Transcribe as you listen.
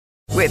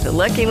With the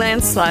Lucky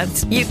Land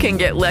Slots, you can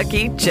get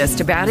lucky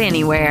just about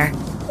anywhere.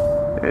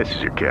 This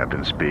is your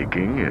captain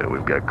speaking.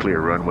 We've got clear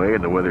runway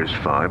and the weather's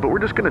fine, but we're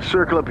just going to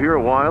circle up here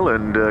a while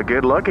and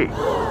get lucky.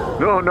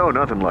 No,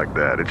 nothing like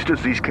that. It's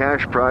just these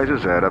cash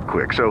prizes add up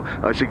quick. So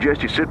I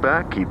suggest you sit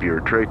back, keep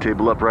your tray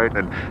table upright,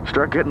 and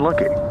start getting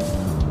lucky.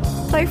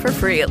 Play for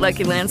free at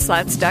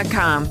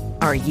LuckyLandSlots.com.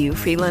 Are you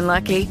feeling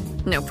lucky?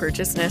 No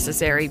purchase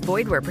necessary.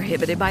 Void where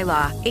prohibited by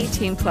law.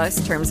 18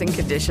 plus terms and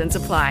conditions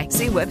apply.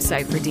 See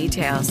website for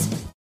details.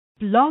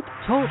 Blog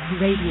Talk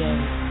Radio.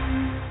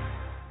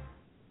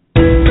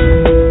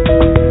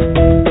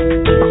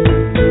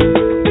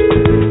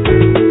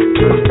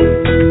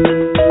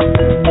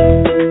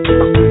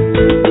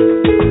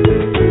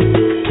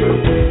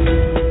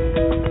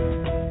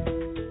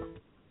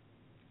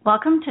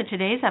 Welcome to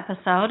today's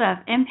episode of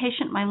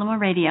mPatient Myeloma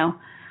Radio,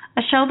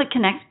 a show that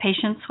connects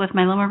patients with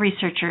myeloma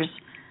researchers.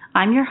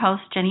 I'm your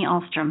host, Jenny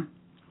Ahlstrom.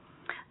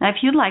 Now, if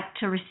you'd like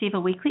to receive a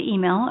weekly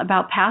email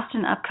about past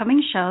and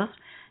upcoming shows,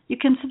 you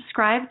can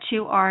subscribe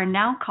to our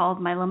now called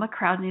Myeloma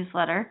Crowd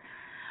newsletter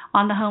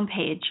on the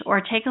homepage,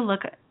 or take a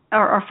look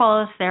or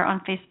follow us there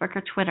on Facebook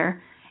or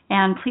Twitter.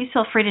 And please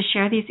feel free to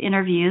share these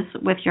interviews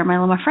with your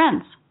myeloma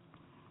friends.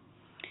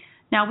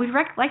 Now, we'd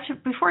like to,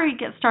 before we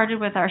get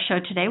started with our show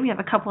today, we have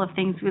a couple of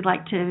things we'd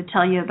like to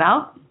tell you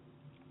about.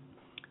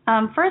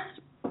 First,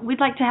 we'd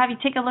like to have you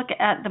take a look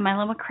at the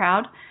Myeloma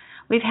Crowd.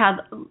 We've had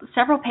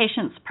several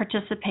patients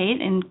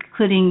participate,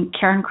 including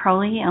Karen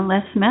Crowley and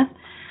Liz Smith.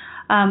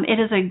 It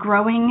is a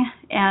growing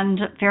and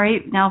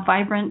very now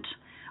vibrant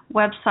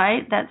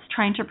website that's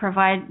trying to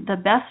provide the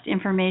best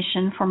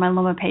information for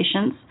myeloma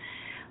patients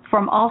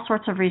from all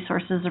sorts of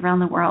resources around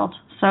the world.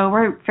 So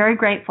we're very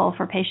grateful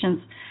for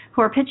patients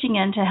who are pitching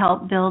in to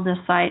help build this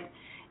site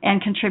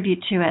and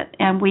contribute to it.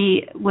 And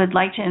we would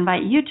like to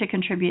invite you to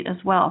contribute as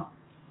well.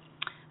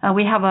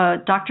 We have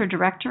a doctor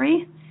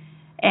directory,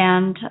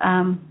 and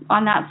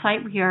on that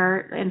site we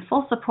are in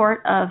full support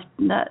of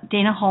the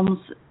Dana Holmes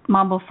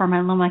Mambo for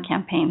Myeloma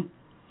campaign.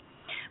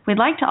 We'd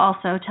like to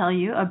also tell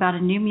you about a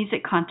new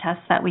music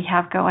contest that we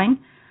have going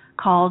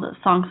called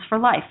Songs for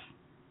Life.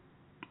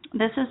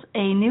 This is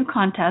a new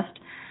contest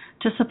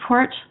to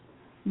support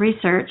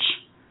research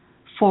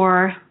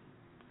for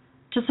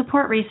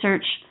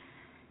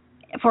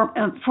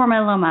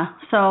myeloma.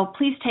 So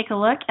please take a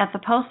look at the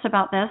posts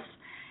about this,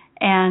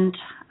 and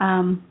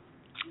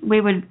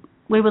we would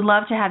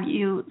love to have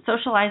you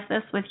socialize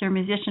this with your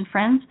musician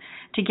friends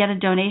to get a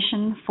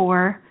donation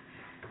for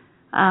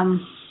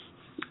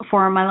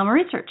myeloma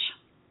research.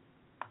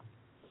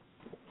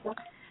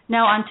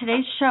 Now, on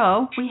today's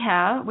show, we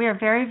are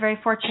very, very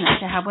fortunate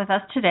to have with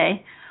us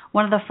today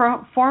one of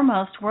the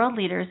foremost world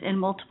leaders in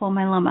multiple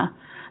myeloma,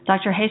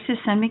 Dr. Jesus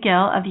San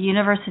Miguel of the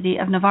University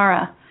of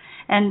Navarra.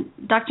 And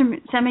Dr.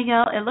 San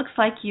Miguel, it looks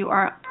like you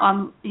are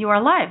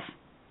live.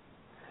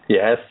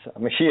 Yes,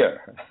 I'm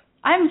here.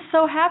 I'm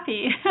so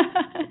happy.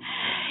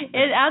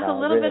 It adds a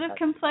little bit of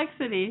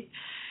complexity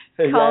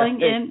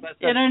calling in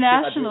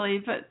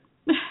internationally, but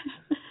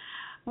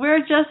we're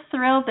just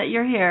thrilled that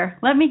you're here.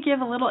 Let me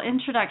give a little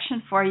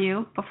introduction for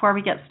you before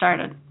we get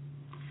started.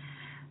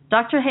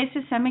 Dr.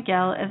 Jesus San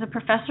Miguel is a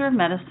professor of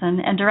medicine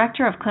and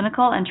director of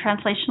clinical and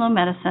translational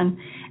medicine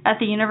at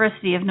the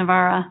University of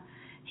Navarra.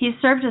 He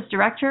served as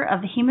director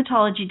of the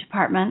hematology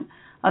department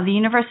of the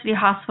University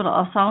Hospital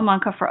of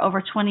Salamanca for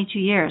over 22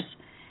 years.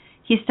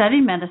 He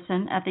studied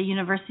medicine at the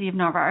University of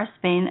Navarra,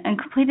 Spain, and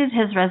completed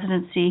his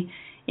residency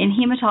in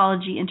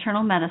hematology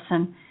internal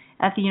medicine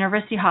at the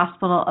University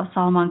Hospital of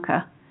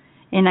Salamanca.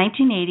 In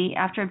 1980,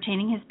 after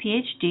obtaining his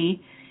PhD,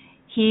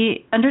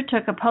 he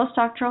undertook a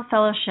postdoctoral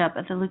fellowship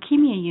at the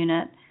Leukemia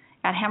Unit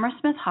at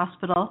Hammersmith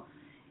Hospital,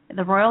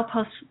 the Royal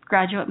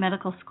Postgraduate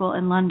Medical School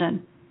in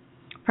London.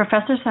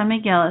 Professor San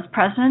Miguel is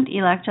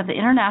president-elect of the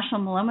International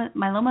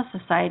Myeloma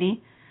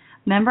Society,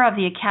 member of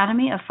the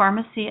Academy of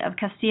Pharmacy of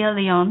Castilla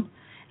y León,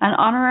 an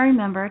honorary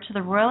member to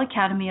the Royal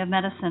Academy of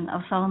Medicine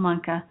of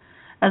Salamanca,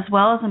 as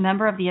well as a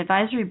member of the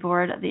advisory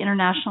board of the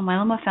International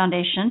Myeloma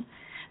Foundation,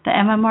 the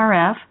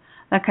MMRF,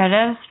 the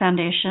Carreras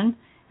Foundation,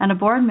 and a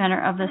board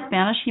member of the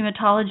Spanish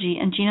Hematology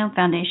and Genome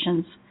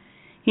Foundations.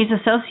 He's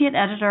associate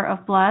editor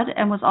of Blood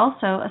and was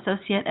also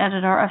associate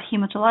editor of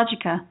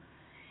Hematologica.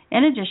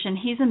 In addition,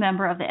 he's a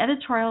member of the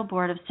editorial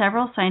board of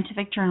several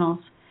scientific journals.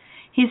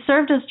 He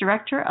served as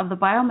director of the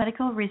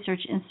Biomedical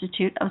Research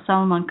Institute of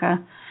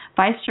Salamanca,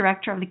 vice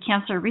director of the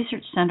Cancer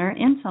Research Center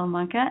in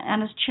Salamanca,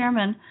 and as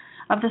chairman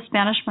of the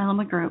Spanish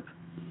Myeloma Group.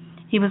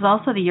 He was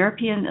also the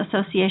European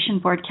Association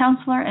Board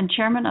Counselor and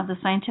chairman of the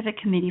Scientific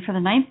Committee for the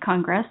 9th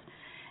Congress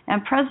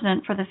and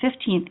president for the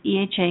 15th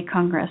EHA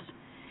Congress.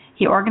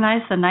 He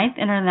organized the 9th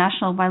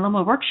International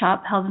Myeloma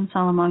Workshop held in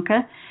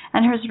Salamanca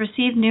and has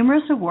received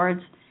numerous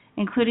awards,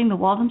 including the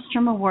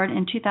Waldenstrom Award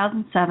in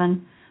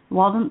 2007,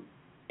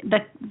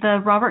 the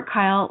Robert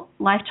Kyle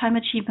Lifetime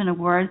Achievement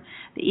Award,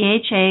 the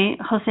EHA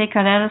Jose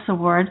Carreras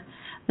Award,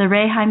 the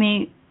Rey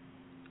Jaime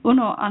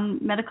Uno on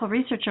Medical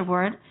Research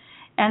Award,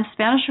 and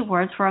Spanish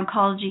awards for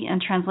oncology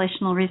and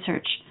translational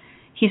research.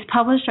 He's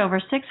published over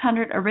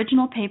 600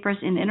 original papers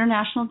in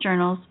international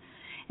journals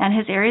and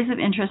his areas of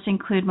interest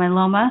include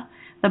myeloma,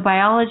 the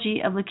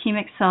biology of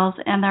leukemic cells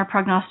and their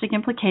prognostic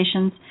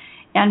implications,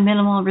 and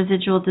minimal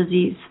residual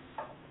disease.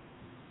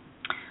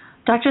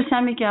 Dr.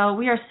 San Miguel,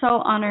 we are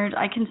so honored.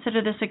 I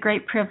consider this a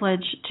great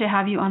privilege to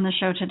have you on the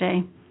show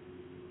today.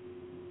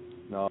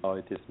 No,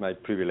 it is my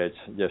privilege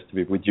just to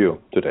be with you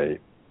today.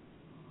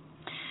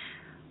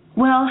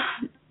 Well,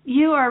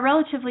 you are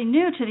relatively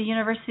new to the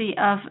University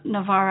of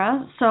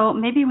Navarra, so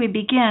maybe we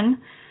begin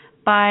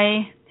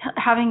by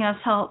having us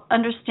help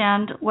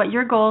understand what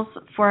your goals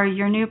for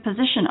your new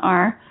position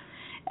are,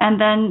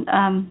 and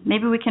then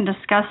maybe we can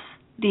discuss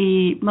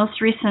the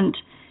most recent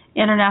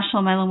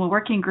International Myeloma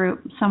Working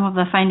Group, some of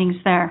the findings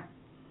there.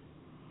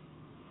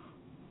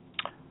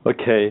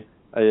 Okay,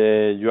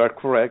 you are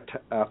correct.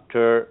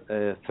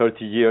 After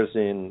 30 years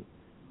in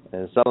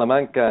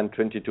Salamanca and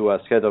 22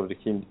 as head of the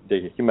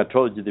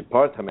hematology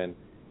department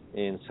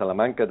in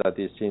Salamanca, that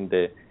is in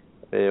the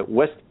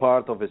west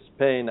part of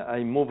Spain,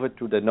 I moved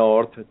to the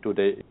north, to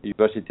the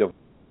University of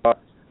Navarra,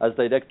 as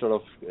director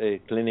of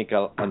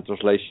clinical and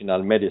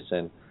translational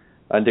medicine.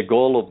 And the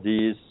goal of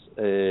this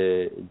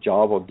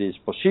job, of this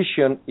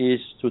position, is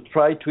to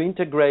try to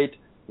integrate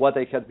what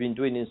I had been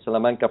doing in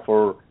Salamanca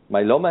for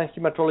myeloma and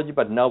hematology,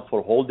 but now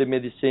for all the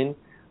medicine,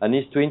 and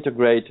is to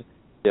integrate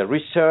the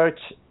research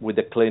with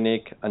the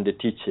clinic and the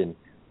teaching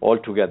all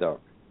together.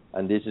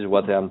 And this is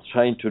what I'm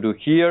trying to do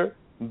here.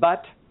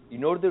 But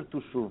in order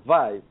to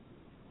survive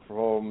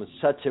from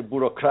such a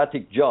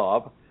bureaucratic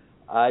job,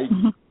 I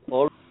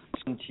always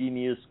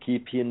continue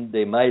keeping the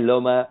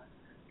myeloma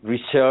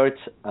research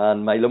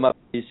and myeloma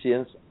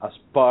patients as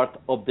part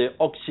of the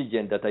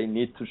oxygen that I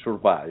need to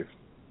survive.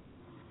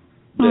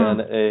 Then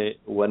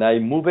when I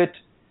moved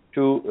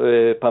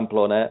to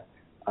Pamplona,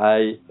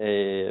 I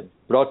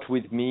brought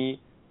with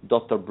me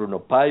Dr. Bruno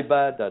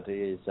Paiva, that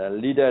is a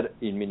leader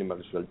in minimal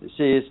residual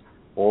disease.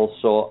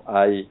 Also,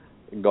 I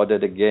got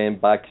it again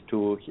back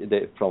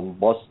from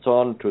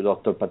Boston to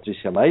Dr.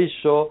 Patricia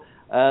Maiso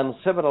and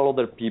several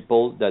other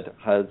people that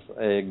has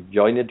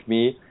joined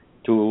me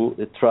to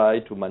try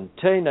to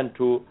maintain and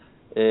to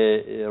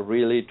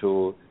really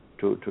to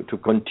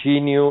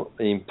continue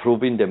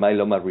improving the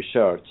myeloma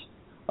research.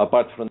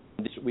 Apart from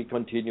this, we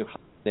continue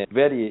having a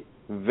very,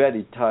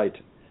 very tight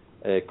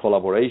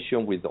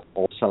collaboration with the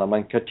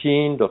Salamanca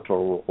team, Dr.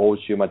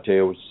 Ocio,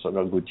 Mateus,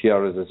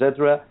 Gutierrez,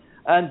 etc.,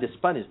 and the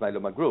Spanish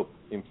myeloma group.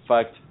 In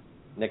fact,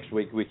 next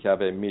week we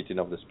have a meeting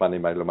of the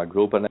Spanish myeloma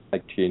group, and I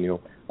continue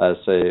as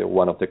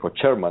one of the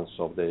co-chairmen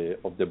of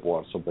the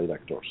boards of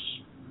directors.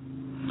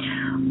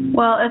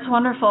 Well, it's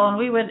wonderful, and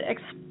we would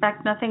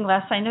expect nothing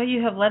less. I know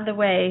you have led the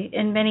way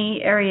in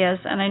many areas,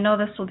 and I know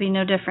this will be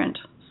no different.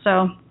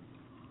 So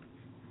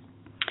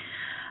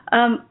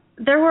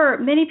there were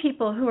many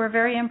people who were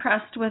very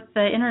impressed with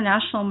the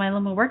International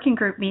Myeloma Working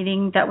Group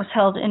meeting that was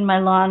held in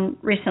Milan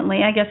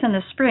recently, I guess in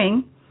the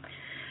spring,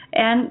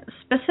 and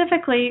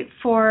specifically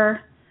for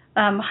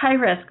high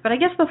risk. But I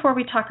guess before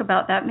we talk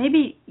about that,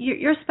 maybe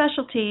your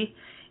specialty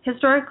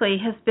historically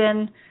has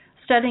been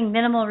studying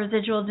minimal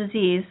residual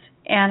disease,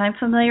 and I'm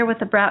familiar with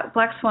the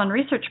Black Swan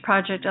Research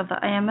Project of the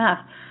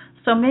IMF.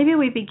 So maybe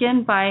we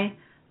begin by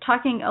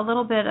talking a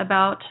little bit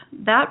about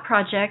that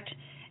project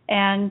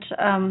and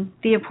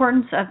the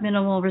importance of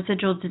minimal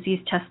residual disease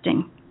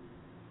testing.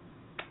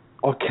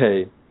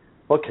 Okay.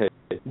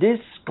 This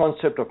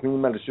concept of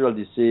minimal residual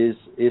disease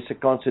is a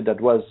concept that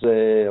was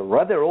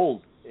rather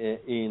old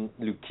in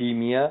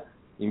leukemia.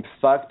 In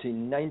fact,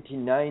 in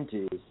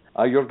 1990s,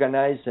 I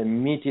organized a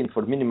meeting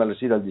for minimal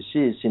residual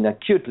disease in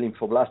acute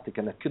lymphoblastic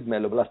and acute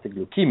myeloblastic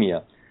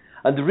leukemia.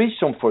 And the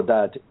reason for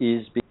that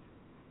is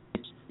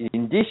because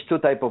in these two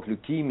types of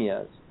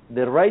leukemias,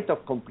 the rate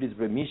of complete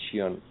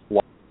remission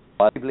was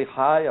relatively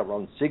high,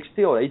 around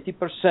 60 or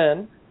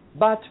 80%,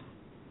 but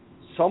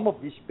some of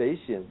these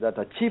patients that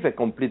achieve a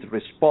complete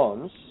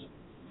response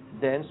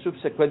then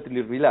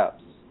subsequently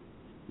relapse.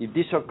 If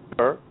this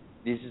occurs,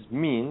 this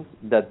means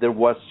that there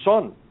was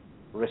some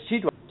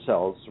residual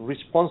cells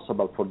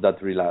responsible for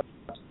that relapse.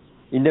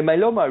 In the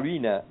myeloma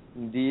arena,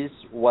 this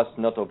was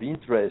not of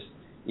interest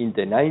in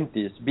the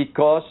 90s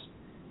because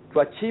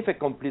to achieve a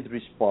complete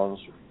response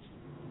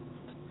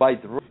by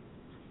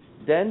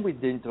then with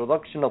the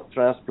introduction of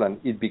transplant,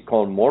 it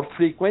became more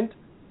frequent,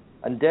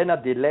 and then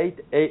at the late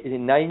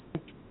 90s,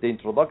 the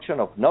introduction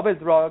of novel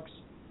drugs,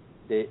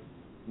 the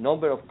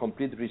number of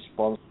complete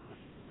responses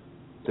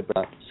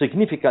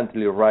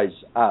significantly rise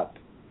up.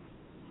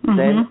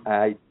 Then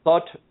I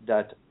thought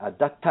that at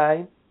that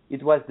time,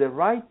 it was the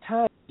right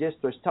time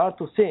just to start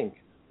to think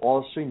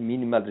also in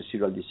minimal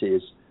residual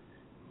disease.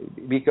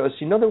 Because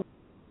in other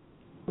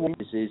words,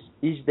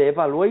 is the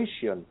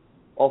evaluation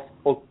of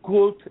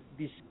occult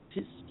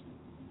disease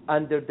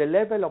under the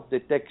level of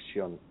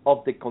detection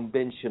of the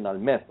conventional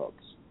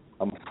methods.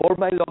 And for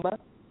myeloma,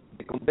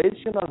 the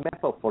conventional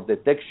method for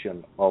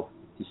detection of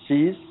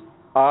disease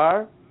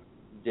are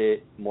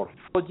the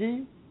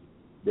morphology,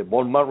 the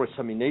bone marrow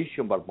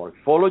examination by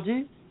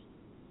morphology,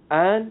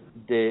 and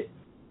the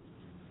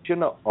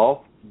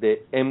of the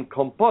M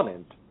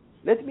component.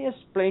 Let me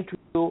explain to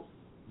you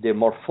the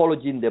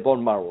morphology in the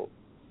bone marrow.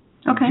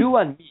 Okay. You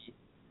and me,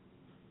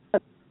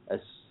 as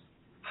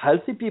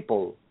healthy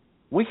people,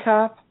 we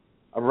have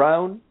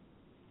around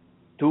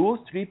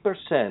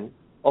 2-3%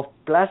 of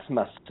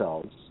plasma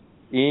cells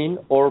in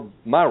our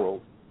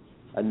marrow,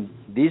 and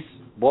these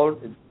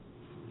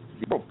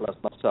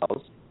plasma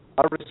cells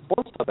are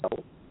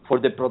responsible for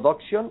the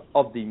production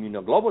of the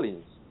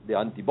immunoglobulins, the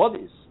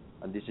antibodies,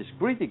 and this is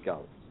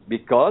critical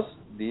because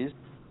this is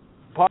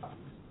part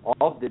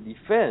of the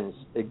defense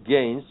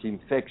against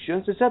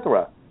infections,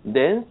 etc.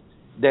 Then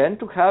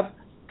to have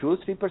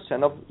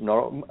 2-3%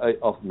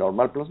 of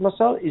normal plasma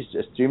cell is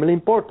extremely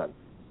important.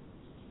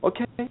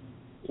 Okay,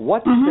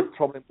 what is the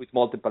problem with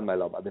multiple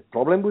myeloma? The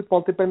problem with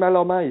multiple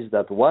myeloma is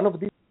that one of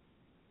these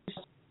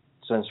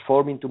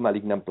transforms into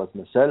malignant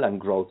plasma cell and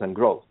growth.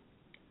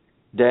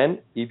 Then,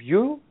 if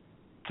you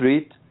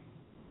treat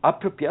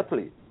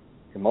appropriately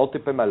a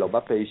multiple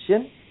myeloma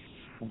patient,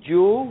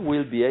 you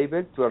will be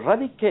able to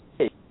eradicate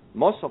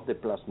most of the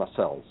plasma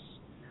cells.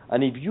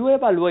 And if you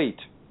evaluate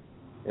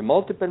a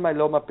multiple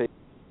myeloma patient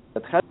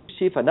that has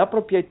received an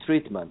appropriate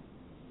treatment,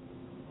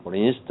 for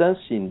instance,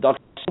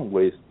 induction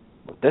with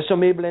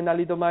bortezomib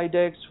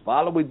lenalidomide,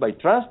 followed by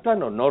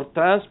transplant or no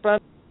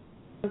transplant,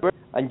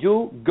 and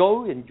you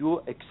go and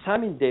you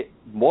examine the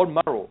bone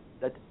marrow,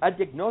 that a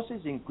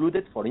diagnosis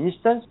included, for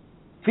instance,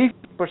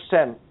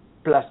 50%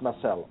 plasma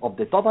cell. Of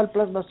the total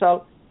plasma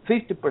cell,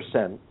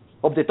 50%.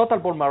 Of the total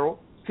bone marrow,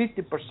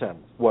 50%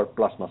 were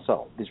plasma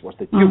cell. This was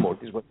the tumor,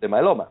 this was the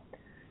myeloma.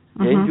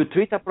 Then you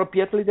treat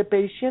appropriately the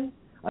patient,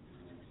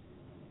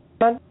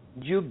 and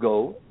you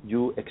go,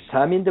 you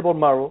examine the bone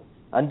marrow,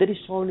 and there is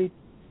only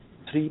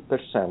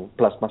 3%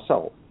 plasma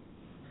cell.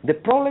 The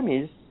problem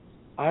is,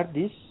 are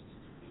these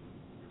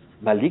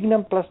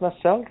malignant plasma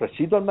cell,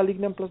 residual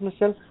malignant plasma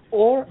cell,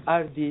 or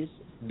are these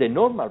the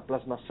normal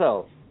plasma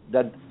cell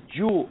that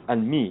you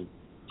and me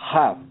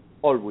have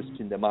always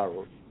in the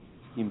marrow?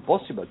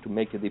 Impossible to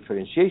make a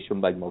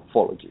differentiation by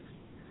morphology.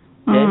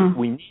 Then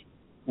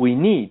we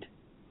need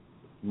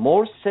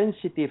more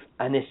sensitive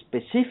and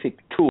specific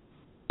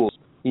tools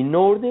in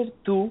order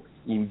to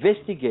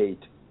investigate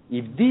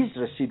if these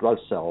residual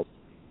cells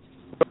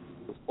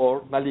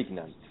are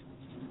malignant.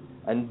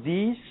 And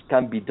this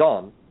can be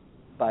done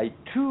by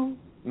two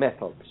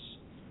methods.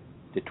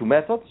 The two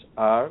methods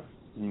are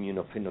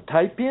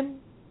immunophenotyping.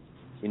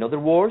 In other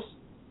words,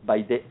 by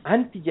the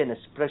antigen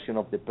expression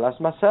of the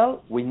plasma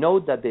cell, we know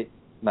that the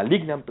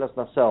malignant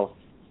plasma cells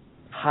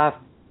have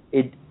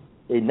an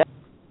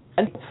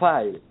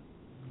profile,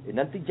 an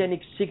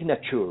antigenic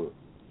signature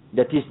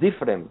that is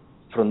different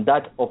from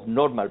that of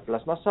normal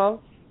plasma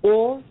cell,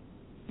 or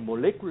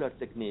molecular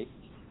technique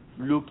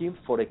looking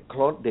for the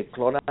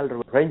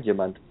clonal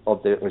arrangement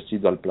of the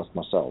residual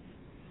plasma cell.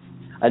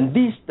 And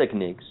these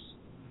techniques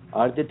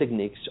are the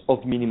techniques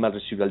of minimal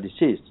residual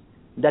disease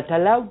that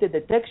allow the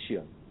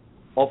detection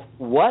of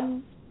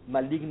one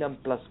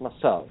malignant plasma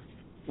cell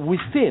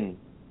within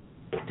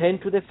 10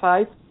 to the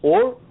 5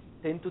 or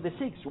 10 to the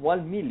 6,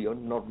 1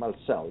 million normal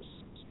cells.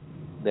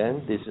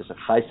 Then this is a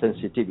high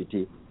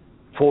sensitivity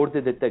for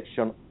the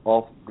detection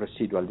of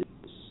residual disease.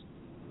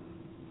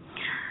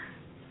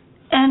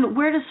 And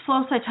where does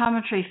flow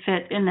cytometry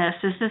fit in this?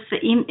 Is this the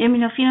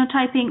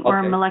immunophenotyping or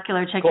a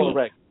molecular technique?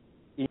 Correct.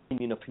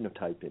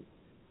 Immunophenotyping.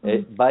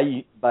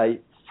 By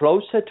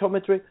flow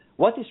cytometry,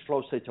 what is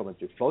flow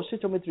cytometry? Flow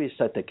cytometry is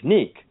a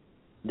technique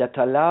that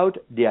allowed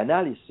the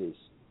analysis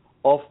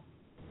of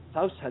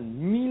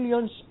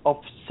millions of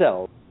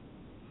cells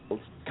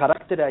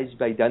characterized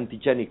by the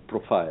antigenic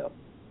profile.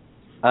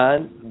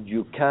 And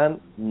you can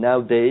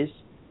nowadays,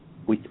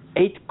 with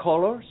 8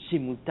 colors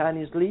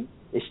simultaneously,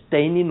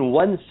 staining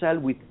one cell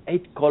with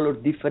 8 color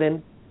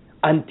different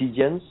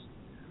antigens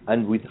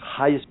and with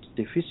high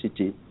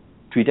specificity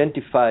to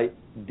identify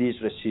this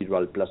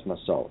residual plasma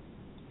cell.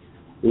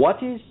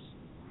 What is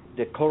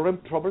the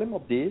current problem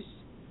of this?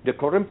 The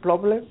current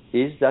problem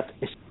is that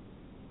this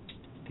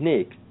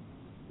technique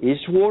is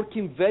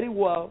working very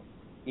well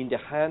in the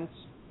hands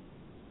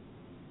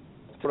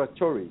of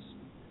laboratories,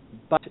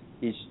 but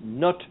is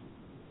not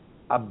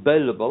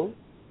available.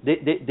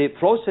 The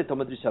flow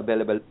cytometry is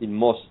available in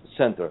most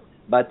centers,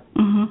 but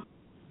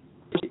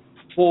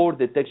for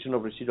detection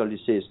of residual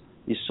disease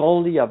is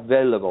only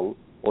available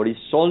or is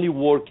only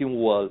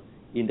working well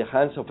in the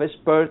hands of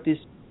expertise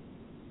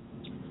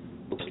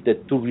of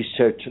the 2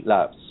 research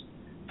labs.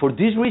 For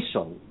this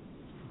reason,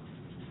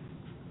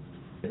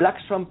 the Black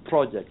Swan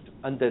project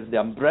under the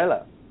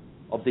umbrella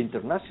of the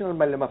International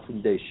Myeloma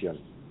Foundation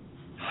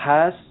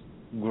has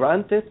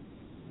granted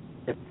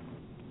a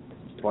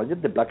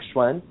project, the Black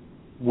Swan,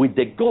 with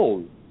the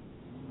goal,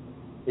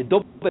 a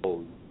double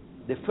goal.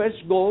 The first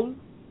goal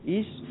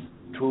is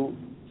to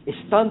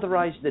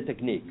standardize the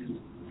technique.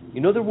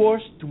 In other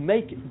words, to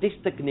make this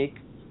technique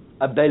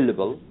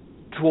available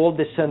to all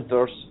the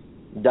centers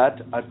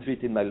that are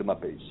treating myeloma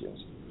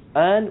patients.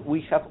 And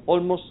we have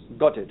almost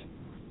got it.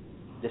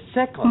 The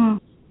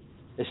second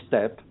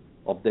step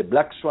of the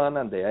Black Swan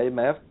and the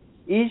IMF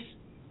is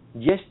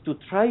just to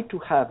try to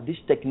have this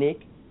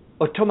technique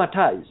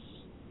automatized,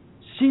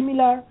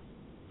 similar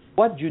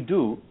what you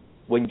do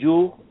when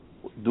you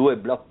do a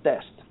blood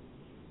test.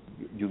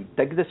 You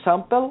take the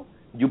sample,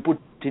 you put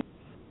it,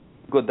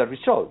 you got the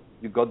result.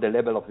 You got the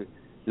level of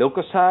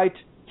leukocyte,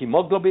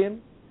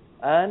 hemoglobin,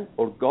 and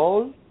our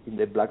goal in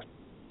the black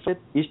set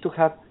is to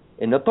have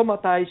an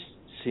automatized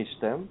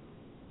system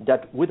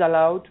that would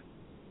allow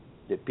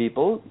the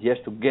people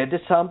just to get the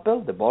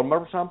sample, the bone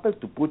marrow sample,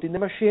 to put in the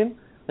machine,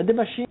 and the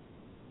machine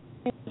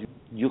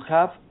you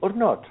have or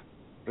not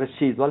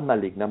residual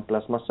malignant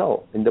plasma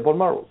cell in the bone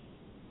marrow.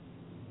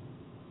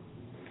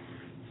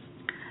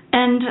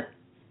 And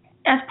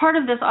as part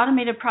of this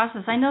automated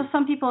process, I know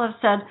some people have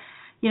said,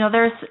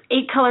 there's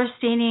 8-color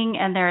staining,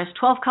 and there's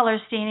 12-color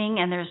staining,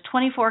 and there's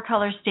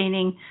 24-color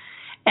staining.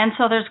 And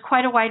so there's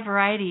quite a wide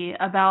variety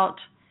about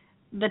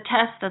the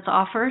test that's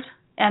offered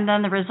and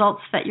then the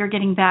results that you're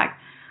getting back.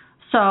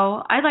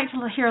 So I'd like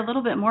to hear a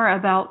little bit more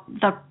about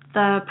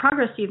the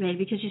progress you've made,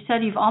 because you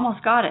said you've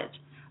almost got it,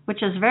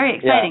 which is very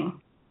exciting.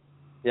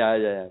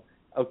 Yeah.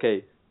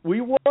 Okay.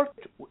 We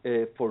worked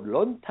for a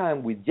long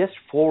time with just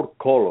 4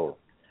 color.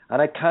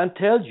 And I can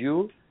tell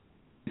you,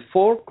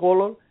 4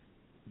 color,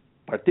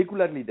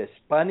 particularly the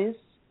Spanish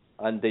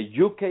and the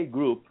UK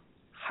group,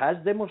 has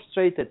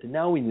demonstrated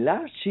now in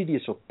large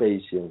series of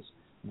patients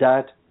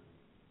that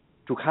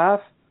to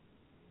have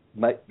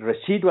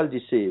residual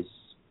disease,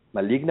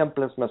 malignant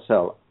plasma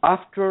cell,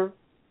 after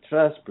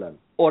transplant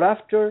or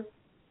after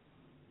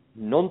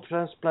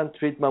non-transplant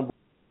treatment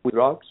with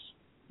drugs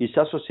is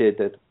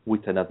associated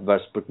with an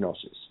adverse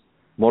prognosis.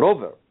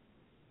 Moreover,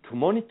 to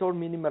monitor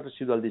minimal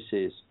residual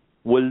disease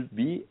will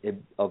be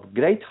of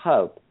great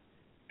help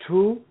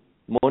to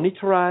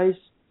monitorize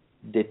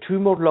the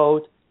tumor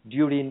load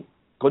during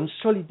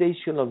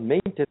consolidation of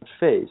maintenance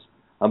phase,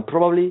 and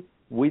probably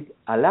would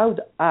allow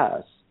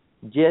us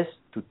just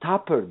to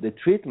taper the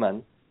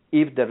treatment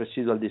if the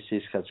residual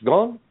disease has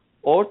gone,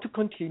 or to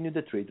continue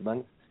the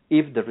treatment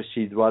if the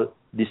residual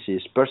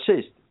disease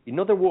persists. In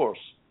other words,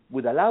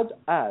 would allow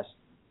us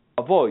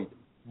to avoid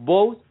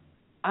both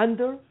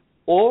under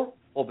or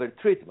over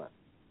treatment.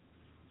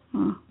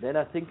 Then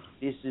I think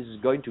this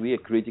is going to be a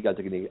critical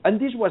technique. And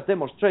this was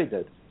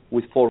demonstrated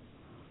with 4.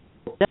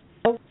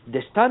 Now,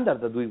 the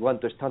standard that we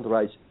want to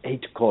standardize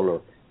 8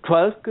 color.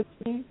 12 could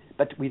be,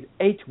 but with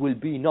 8 will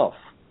be enough.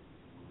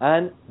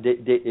 And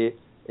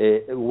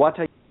what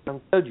I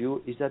can tell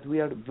you is that we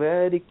are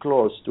very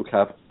close to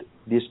have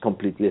this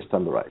completely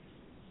standardized.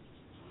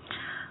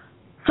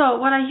 So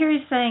what I hear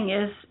you saying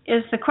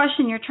is the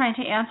question you're trying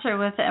to answer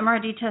with the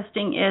MRD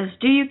testing is,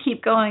 do you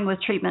keep going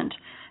with treatment?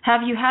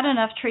 Have you had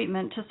enough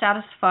treatment to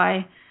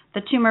satisfy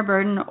the tumor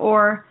burden,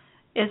 or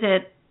is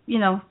it, do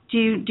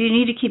you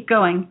need to keep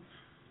going?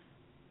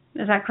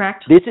 Is that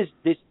correct?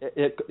 This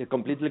is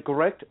completely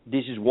correct.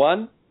 This is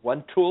one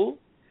tool.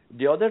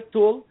 The other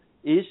tool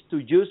is to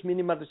use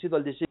minimal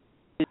residual disease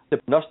as a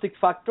prognostic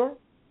factor,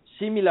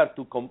 similar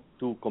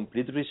to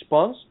complete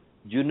response.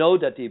 You know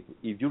that if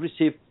you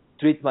receive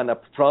treatment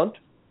up front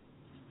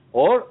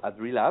or at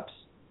relapse,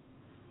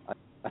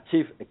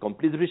 achieve a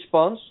complete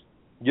response,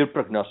 your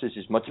prognosis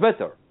is much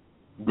better.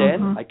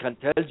 Then I can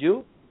tell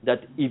you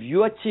that if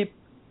you achieve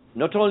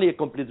not only a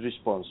complete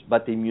response,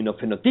 but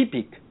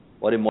immunophenotypic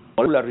or a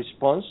molecular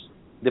response,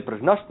 the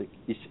prognostic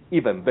is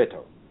even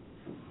better.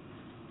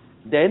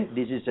 Then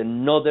this is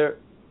another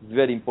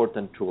very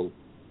important tool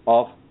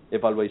of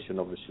evaluation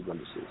of residual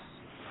disease.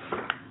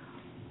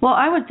 Well,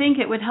 I would think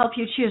it would help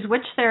you choose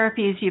which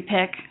therapies you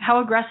pick,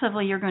 how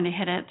aggressively you're going to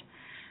hit it.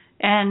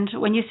 And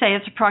when you say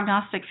it's a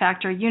prognostic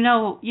factor, you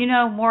know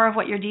more of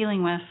what you're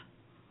dealing with.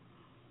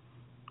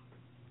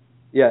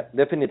 Yeah,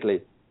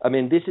 definitely. I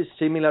mean, this is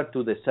similar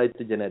to the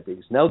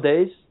cytogenetics.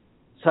 Nowadays,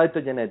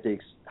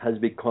 cytogenetics has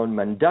become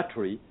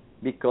mandatory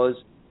because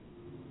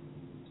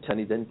you can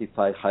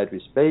identify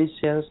high-risk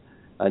patients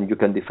and you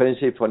can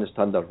differentiate from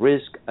standard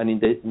risk. And in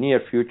the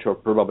near future,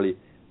 probably,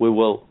 we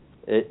will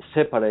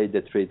separate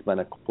the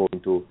treatment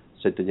according to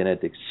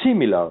cytogenetics.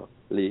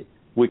 Similarly,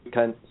 we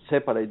can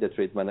separate the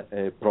treatment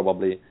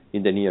probably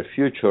in the near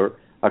future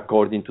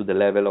according to the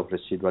level of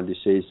residual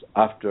disease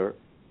after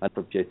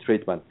appropriate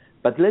treatment.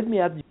 But let me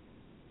add,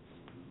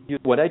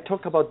 when I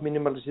talk about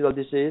minimal residual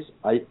disease,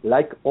 I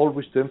like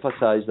always to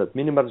emphasize that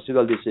minimal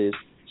residual disease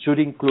should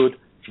include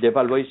the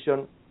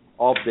evaluation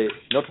of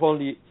not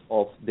only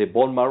of the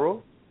bone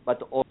marrow,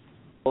 but also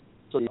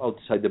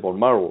outside the bone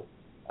marrow.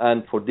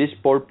 And for this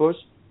purpose,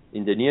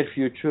 in the near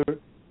future,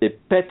 the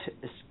PET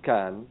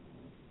scan,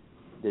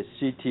 the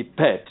CT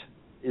PET,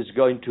 is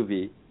going to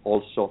be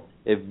also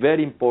a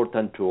very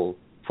important tool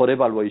for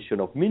evaluation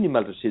of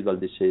minimal residual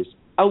disease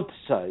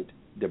outside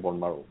the bone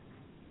marrow.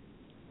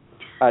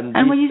 And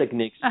these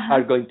techniques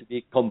are going to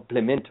be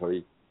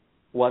complementary,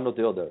 one or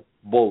the other,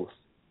 both.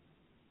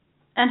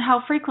 And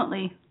how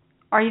frequently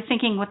are you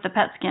thinking with the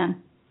PET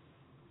scan?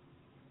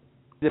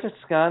 The PET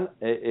scan,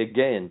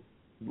 again,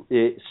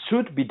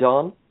 should be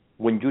done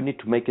when you need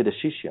to make a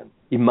decision.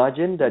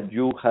 Imagine that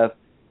you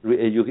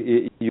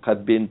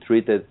have been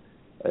treated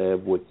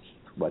with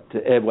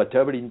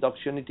whatever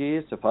induction it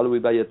is,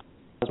 followed by a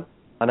transplant,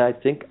 and I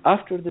think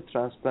after the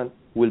transplant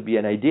will be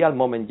an ideal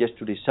moment just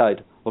to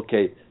decide,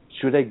 okay,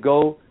 should I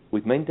go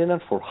with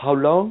maintenance for how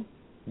long,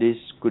 this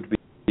could be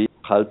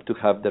help to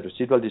have the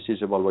residual disease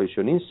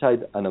evaluation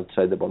inside and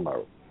outside the bone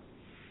marrow.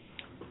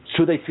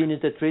 Should I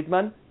finish the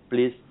treatment?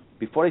 Please,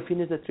 before I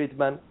finish the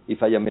treatment,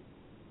 if I am a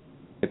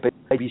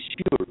patient, be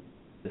sure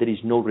that there is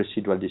no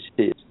residual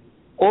disease.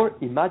 Or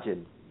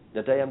imagine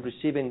that I am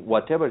receiving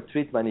whatever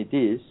treatment it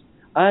is,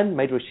 and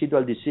my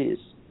residual disease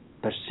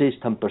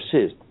persists and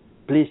persists.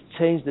 Please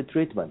change the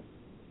treatment,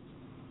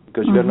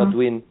 because you are not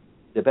doing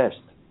the best.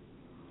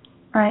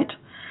 Right.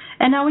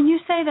 And now when you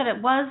say that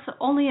it was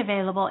only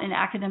available in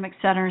academic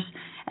centers,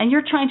 and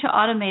you're trying to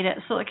automate it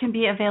so it can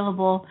be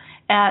available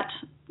at,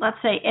 let's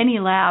say, any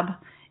lab,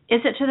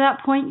 is it to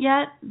that point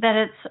yet that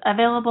it's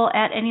available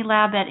at any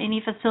lab, at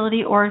any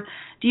facility, or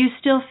do you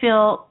still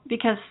feel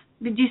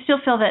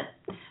that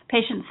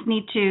patients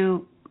need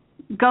to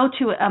go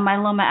to a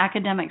myeloma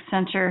academic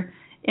center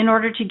in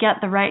order to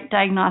get the right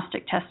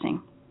diagnostic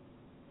testing?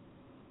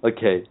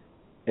 Okay.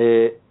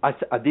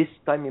 At this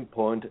timing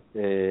point,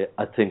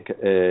 I think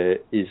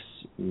it's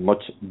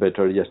much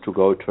better just to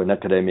go to an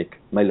academic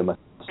myeloma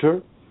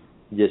center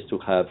just to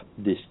have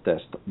this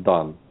test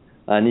done.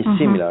 And it's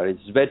similar.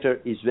 It's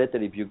better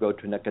if you go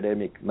to an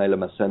academic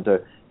myeloma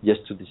center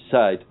just to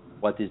decide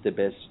what is the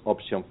best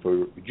option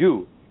for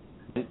you.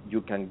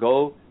 You can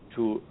go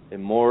to a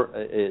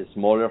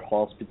smaller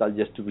hospital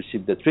just to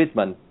receive the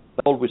treatment,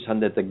 but always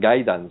under the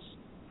guidance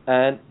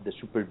and the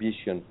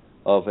supervision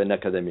of an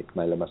academic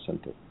myeloma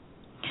center.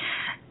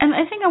 And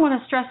I think I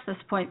want to stress this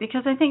point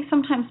because I think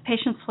sometimes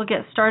patients will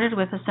get started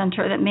with a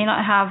center that may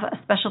not have a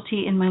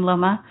specialty in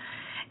myeloma.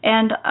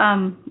 And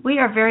we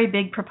are very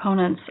big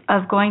proponents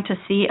of going to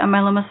see a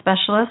myeloma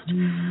specialist.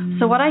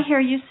 So what I hear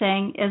you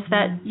saying is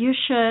that you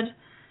should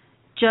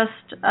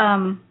just,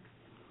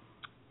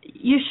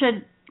 you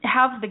should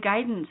have the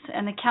guidance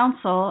and the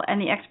counsel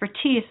and the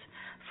expertise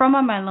from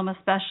a myeloma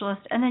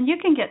specialist, and then you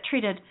can get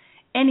treated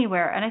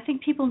anywhere. And I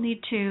think people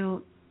need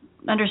to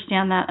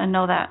understand that and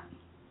know that.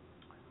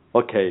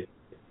 Okay.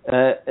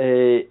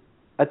 I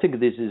think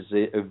this is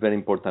a very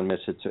important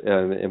message,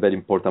 a very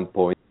important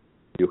point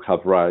you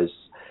have raised.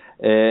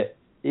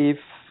 If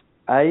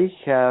I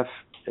have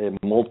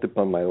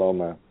multiple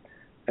myeloma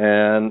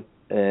and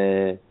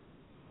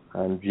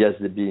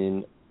just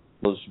being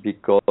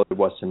because there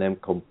was an M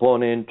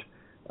component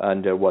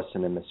and there was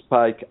an M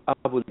spike,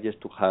 I would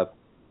just to have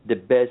the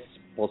best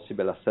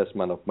possible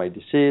assessment of my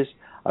disease.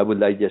 I would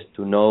like just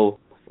to know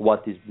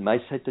what is my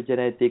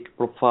cytogenetic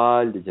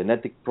profile, the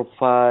genetic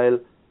profile,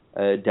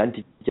 the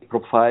antigen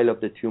profile of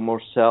the tumor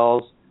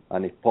cells,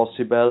 and if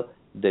possible,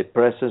 the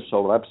presence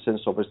or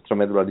absence of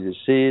extramedullary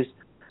disease.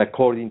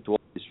 According to all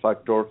these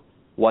factors,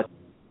 what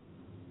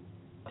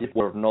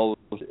or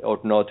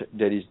not,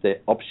 there is the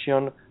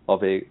option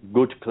of a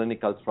good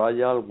clinical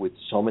trial with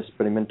some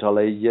experimental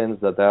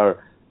agents that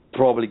are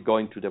probably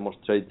going to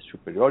demonstrate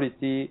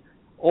superiority.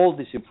 All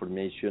this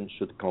information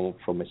should come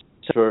from a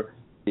center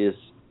that is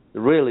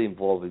really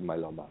involved in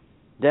myeloma.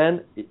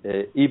 Then,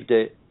 if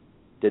the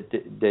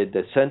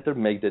center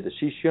make the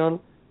decision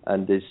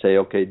and they say,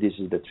 okay, this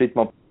is the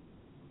treatment.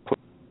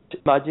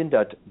 Imagine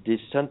that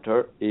this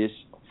center is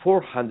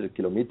 400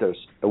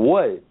 kilometers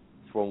away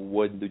from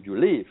where do you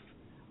live,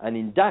 and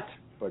in that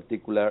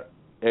particular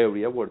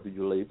area where do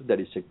you live, there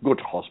is a good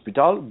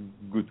hospital,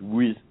 good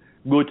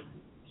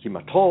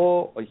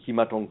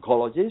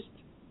hemato-oncologist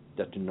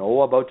that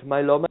know about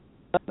myeloma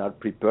and are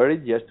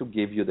prepared just to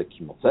give you the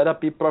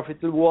chemotherapy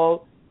perfectly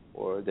well,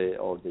 or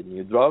the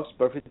new drugs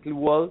perfectly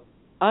well,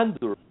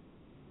 under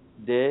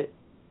the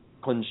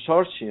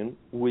consortium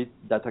with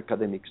that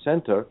academic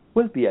center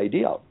will be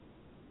ideal.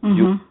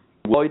 You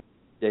avoid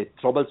the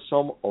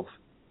troublesome of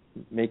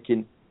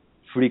making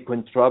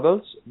frequent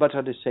travels, but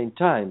at the same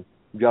time,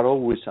 you are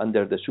always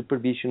under the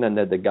supervision and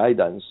the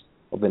guidance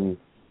of an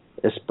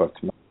expert.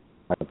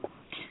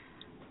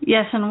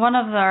 Yes, and one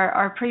of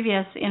our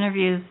previous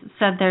interviews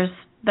said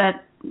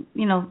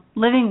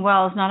living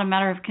well is not a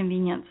matter of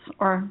convenience,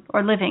 or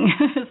living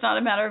is not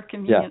a matter of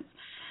convenience. Yeah.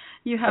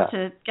 You have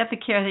to get the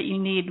care that you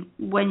need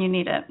when you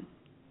need it.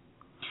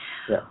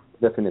 Yeah,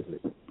 definitely.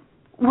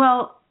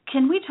 Well,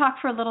 can we talk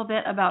for a little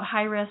bit about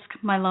high-risk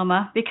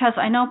myeloma? Because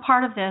I know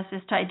part of this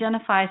is to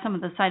identify some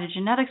of the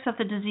cytogenetics of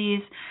the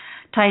disease,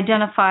 to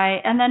identify,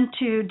 and then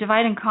to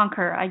divide and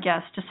conquer, I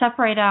guess, to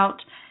separate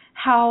out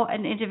how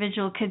an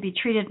individual could be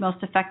treated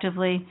most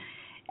effectively,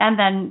 and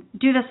then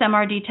do this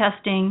MRD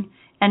testing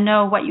and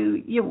know what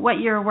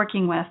you're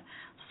working with.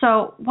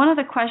 So one of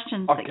the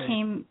questions that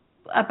came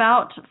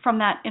about from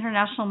that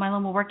International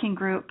Myeloma Working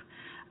Group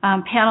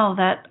panel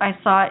that I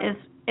saw is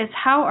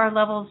how are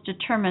levels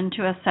determined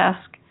to assess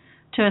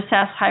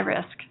high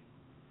risk?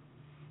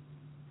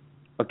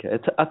 Okay,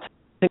 I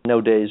think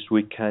nowadays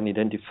we can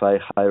identify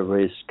high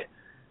risk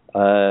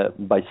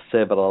by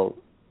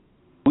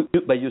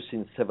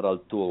using several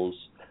tools.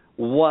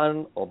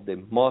 One of the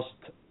most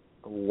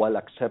well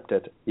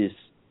accepted is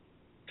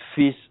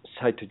FISH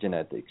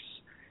cytogenetics.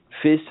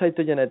 FISH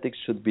cytogenetics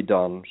should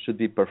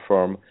be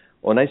performed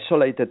on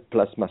isolated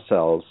plasma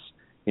cells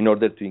in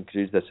order to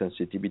increase the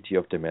sensitivity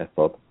of the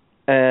method.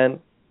 And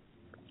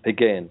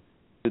again,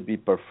 should be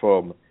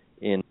performed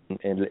in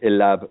a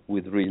lab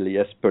with really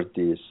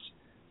expertise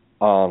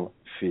on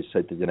fish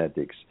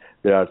cytogenetics.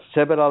 There are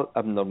several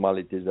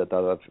abnormalities that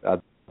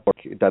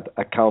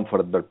account for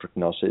adverse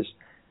prognosis.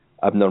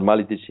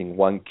 Abnormalities in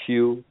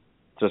 1Q,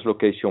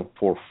 translocation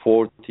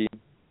 440,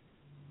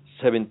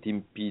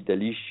 17p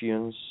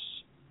deletions,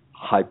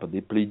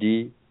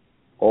 hypodiploidy.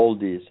 All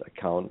these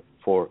account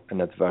for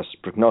an adverse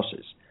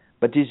prognosis.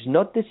 But it's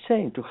not the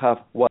same to have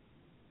one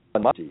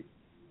abnormality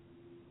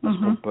as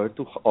compared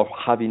to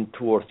having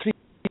 2 or 3.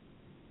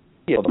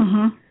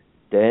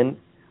 Then,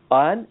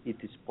 and it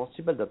is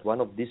possible that one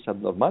of these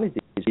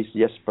abnormalities is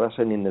just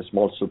present in a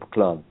small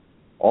subclone.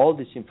 All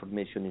this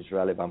information is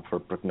relevant for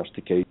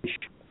prognostication.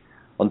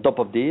 On top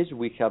of this,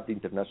 we have the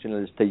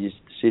international stage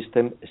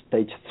system.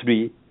 Stage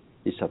 3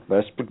 is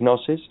adverse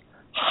prognosis.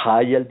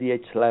 High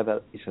LDH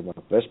level is an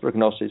adverse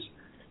prognosis.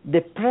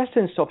 The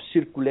presence of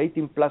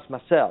circulating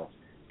plasma cells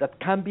that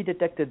can be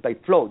detected by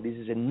flow. This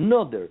is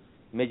another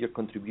major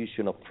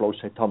contribution of flow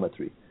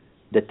cytometry.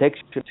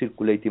 Detection of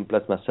circulating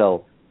plasma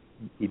cell,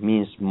 it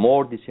means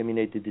more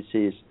disseminated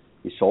disease,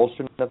 is also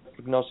an adverse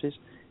prognosis.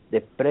 The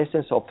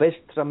presence of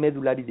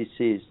extramedullary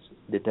disease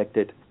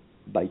detected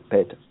by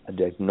PET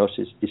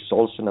diagnosis is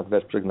also an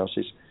adverse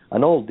prognosis,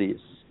 and all these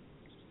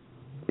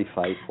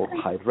qualify for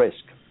high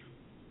risk.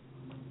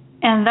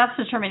 And that's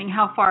determining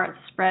how far it's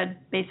spread,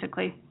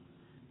 basically,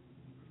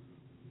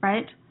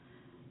 right?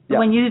 Yeah.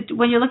 When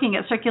you're looking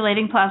at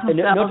circulating plasma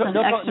cells and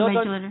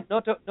extramedullary.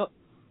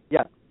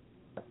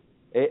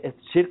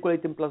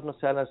 Circulating plasma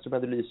cell and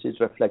extramedullary disease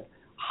reflect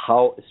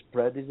how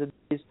spread is the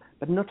disease,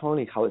 but not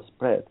only how it's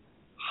spread,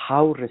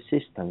 how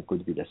resistant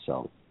could be the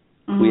cell.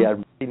 We are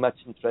very much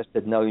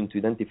interested now in to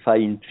identify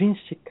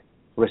intrinsic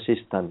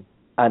resistance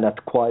and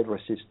acquired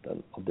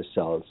resistance of the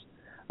cells.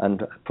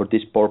 And for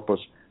this purpose,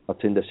 I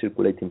think the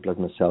circulating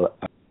plasma cell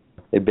are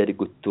a very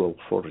good tool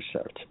for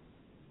research.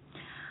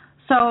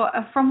 So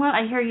from what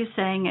I hear you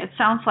saying, it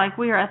sounds like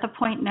we are at the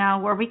point now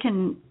where we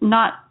can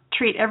not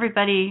treat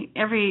everybody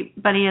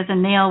as a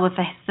nail with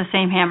the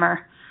same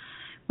hammer.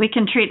 We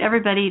can treat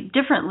everybody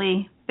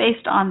differently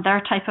based on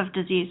their type of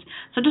disease.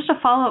 So just a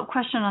follow-up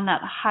question on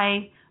that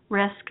high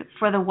risk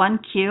for the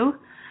 1Q.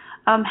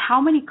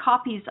 How many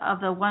copies of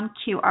the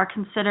 1Q are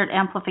considered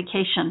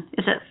amplification?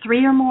 Is it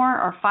 3 or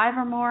more or 5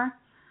 or more?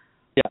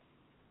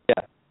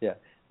 Yeah.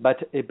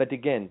 But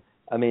again,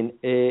 I mean,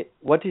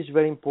 what is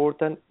very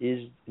important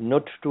is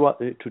not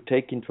to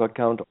take into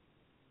account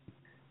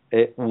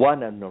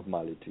one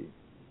abnormality,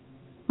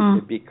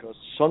 because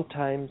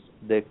sometimes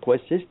the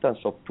coexistence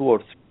of 2 or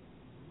 3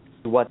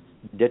 is what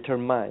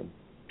determines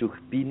to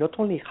be not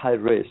only high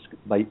risk,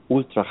 but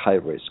ultra high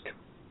risk.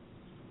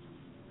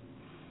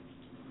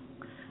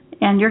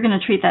 And you're going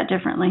to treat that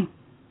differently.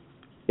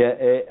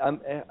 Yeah.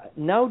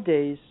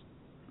 Nowadays,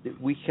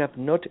 we have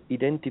not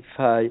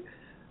identified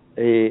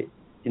an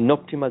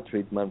optimal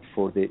treatment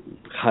for the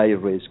high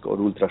risk or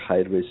ultra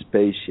high risk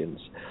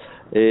patients.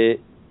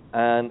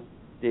 And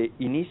the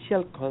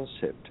initial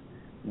concept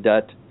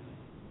that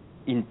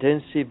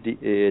intensive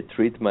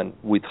treatment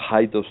with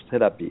high dose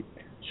therapy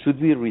should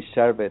be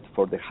reserved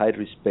for the high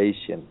risk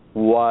patient,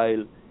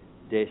 while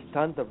the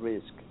standard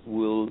risk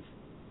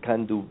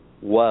can do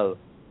well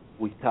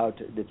without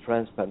the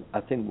transplant,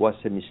 I think was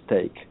a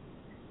mistake.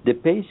 The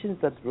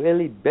patients that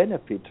really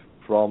benefit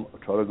from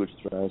autologous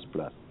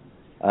transplant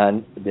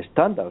and the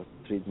standard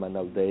treatment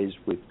nowadays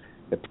with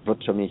a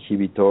proteasome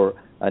inhibitor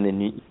and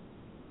an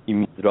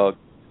immune drug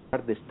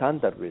are the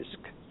standard risk.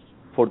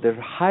 For the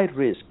high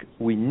risk,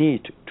 we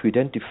need to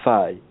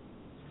identify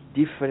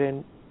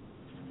different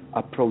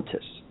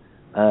approaches.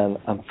 And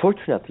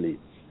unfortunately,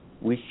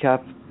 we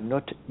have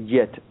not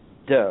yet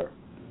there.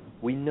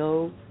 We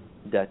know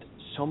that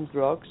some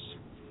drugs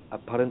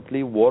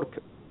apparently work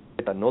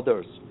better than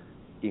others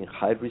in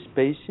high-risk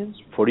patients.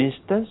 For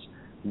instance,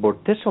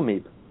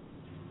 bortezomib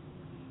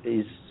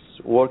is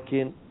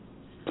working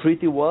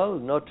pretty well,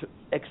 not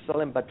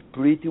excellent, but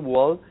pretty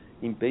well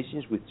in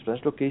patients with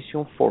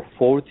translocation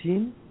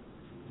 414.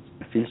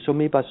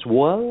 Filsomib as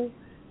well.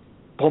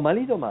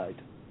 Pomalidomide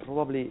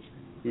probably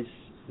is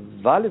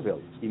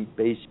valuable in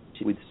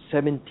patients with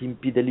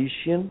 17p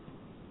deletion,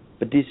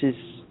 but this is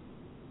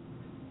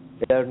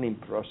a learning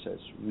process.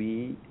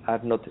 We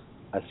are not,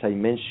 as I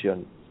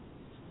mentioned,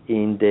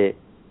 in the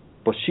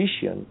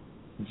position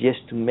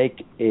just to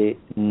make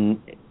the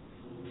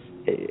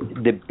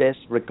best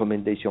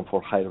recommendation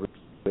for high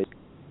risk.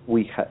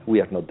 We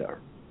are not there.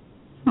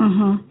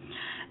 Mm-hmm.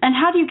 And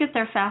how do you get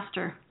there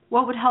faster?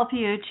 What would help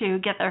you to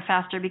get there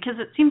faster? Because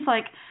it seems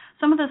like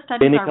some of the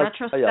studies are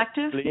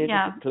retrospective.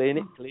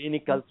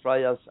 Clinical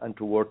trials and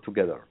to work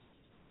together.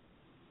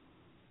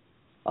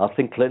 I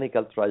think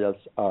clinical trials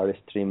are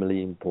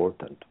extremely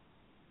important.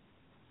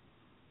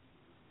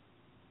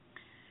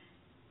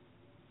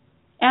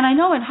 And I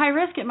know in high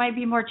risk it might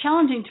be more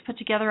challenging to put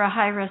together a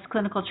high risk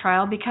clinical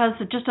trial because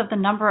just of the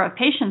number of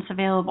patients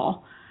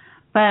available.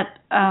 But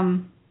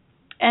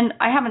and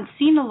I haven't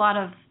seen a lot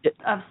of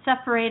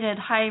separated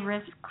high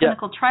risk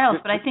clinical trials,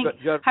 but I think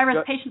high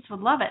risk patients would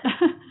love it.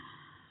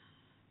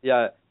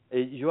 Yeah,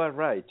 you are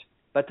right.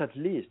 But at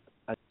least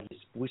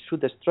we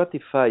should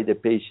stratify the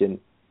patient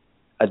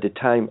at the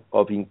time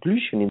of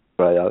inclusion in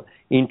the trial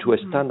into a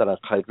standard and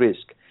high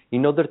risk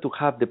in order to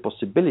have the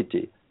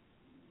possibility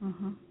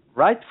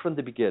right from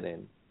the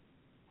beginning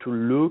to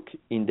look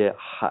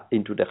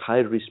into the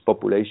high-risk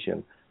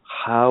population,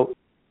 how,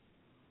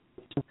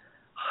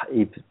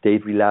 if they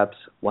relapse,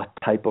 what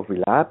type of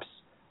relapse,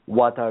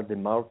 what are the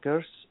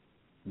markers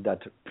that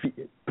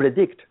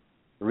predict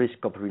risk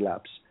of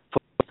relapse. For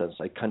instance,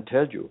 I can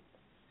tell you,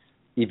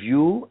 if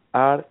you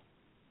are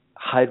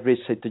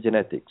high-risk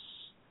cytogenetics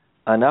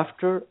and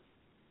after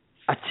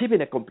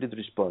achieving a complete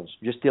response,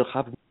 you still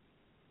have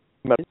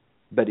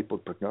very poor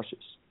prognosis.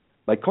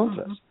 By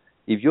contrast,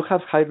 if you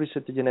have high-risk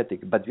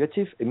cytogenetic, but you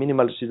achieve a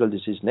minimal residual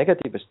disease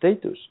negative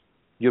status,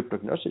 your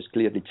prognosis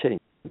clearly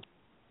changes.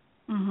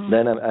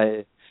 Then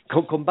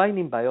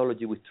combining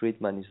biology with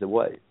treatment is the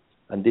way,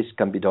 and this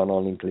can be done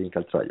only in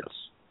clinical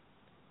trials.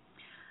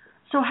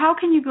 So how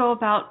can you go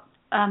about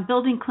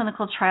building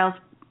clinical trials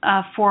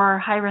for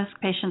high-risk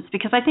patients?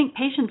 Because I think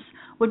patients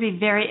would be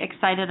very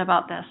excited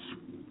about this.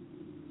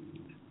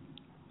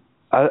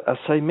 As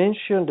I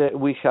mentioned,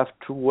 we have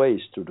two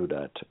ways to do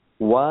that.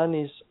 One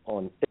is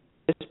on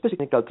specific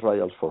clinical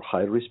trials for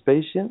high-risk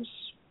patients.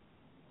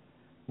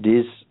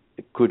 This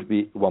could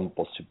be one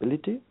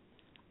possibility.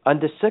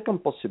 And the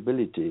second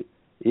possibility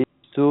is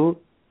to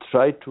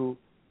try to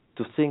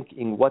think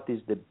in what is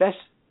the best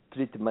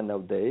treatment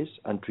nowadays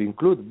and to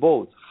include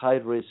both high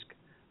risk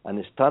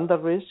and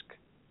standard risk,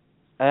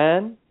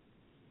 and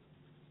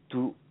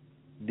to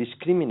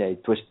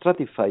discriminate, to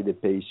stratify the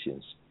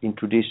patients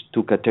into these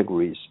two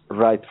categories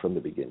right from the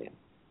beginning.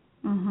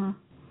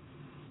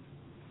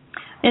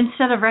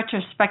 Instead of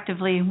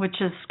retrospectively,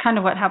 which is kind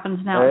of what happens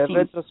now.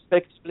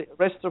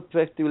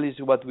 Retrospectively is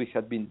what we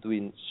have been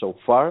doing so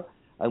far,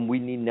 and we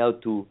need now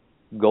to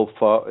go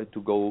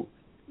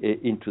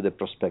into the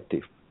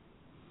prospective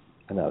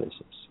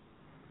analysis.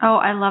 Oh,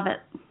 I love it.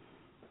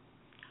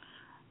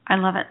 I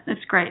love it.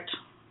 It's great.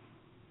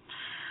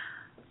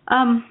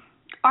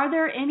 Are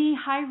there any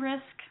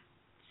high-risk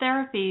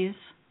therapies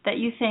that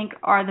you think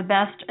are the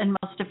best and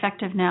most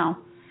effective now?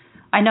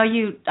 I know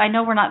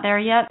we're not there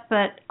yet,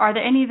 but are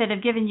there any that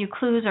have given you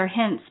clues or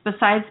hints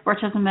besides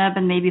bortezomib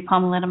and maybe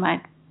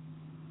pomalidomide?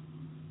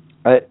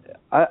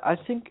 I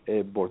think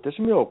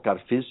bortezomib or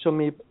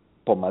carfilzomib,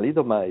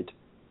 pomalidomide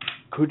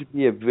could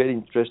be a very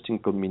interesting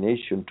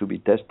combination to be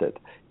tested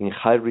in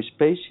high-risk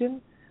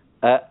patients.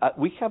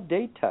 We have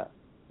data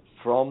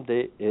from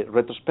the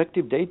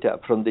retrospective data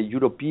from the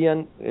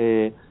European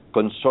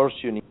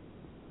consortium in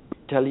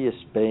Italy,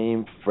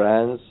 Spain,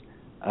 France,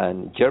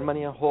 and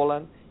Germany and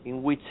Holland,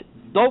 in which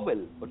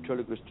double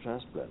autologous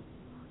transplant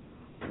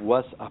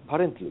was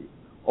apparently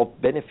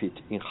of benefit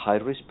in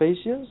high-risk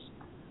patients.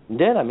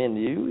 Then,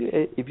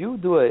 if you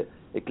do a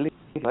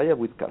clinical trial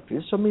with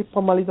carfilzomib,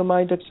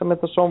 pomalidomide,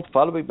 dexamethasone,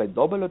 followed by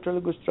double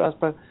autologous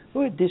transplant,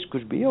 this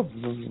could be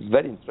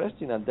very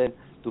interesting. And then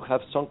to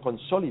have some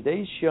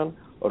consolidation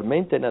or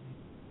maintenance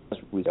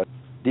with that,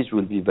 this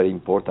will be very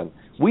important.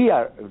 We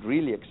are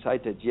really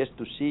excited just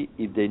to see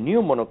if the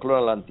new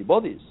monoclonal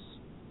antibodies,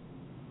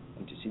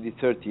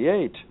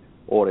 anti-CD38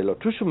 or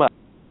elotuzumab,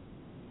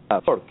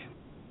 work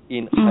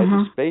in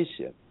high-risk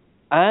patients.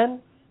 And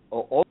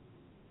all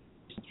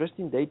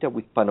interesting data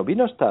with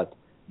panovinostat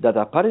that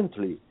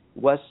apparently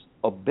was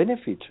of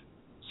benefit,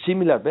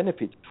 similar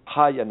benefit,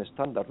 high and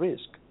standard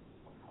risk.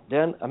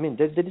 Then,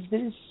 this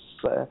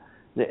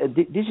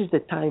is the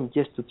time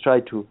just to try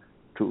to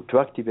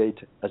activate,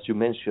 as you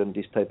mentioned,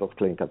 this type of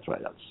clinical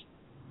trials.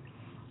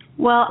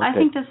 Well, okay. I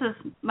think this is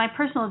my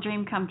personal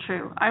dream come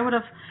true. I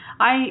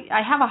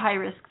have a high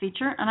risk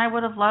feature, and I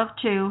would have loved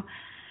to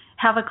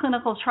have a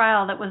clinical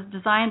trial that was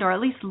designed, or at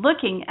least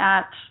looking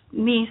at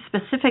me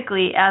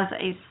specifically as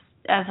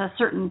a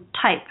certain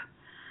type.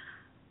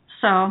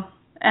 So,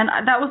 and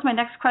that was my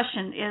next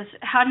question: is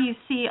how do you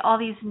see all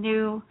these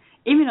new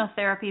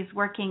immunotherapies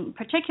working,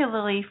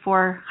 particularly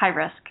for high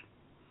risk?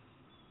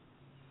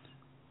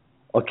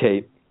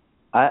 Okay.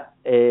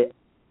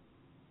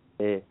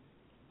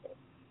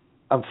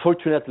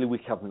 Unfortunately, we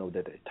have no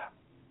data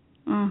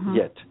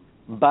yet.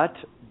 But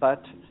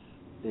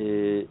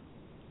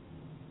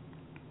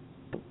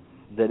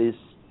there is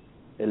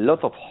a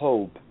lot of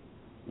hope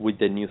with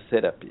the new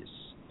therapies.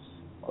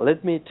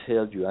 Let me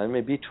tell you, I'm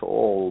a bit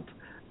old,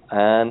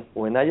 and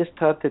when I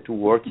started to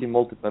work in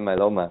multiple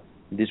myeloma,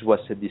 this was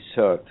a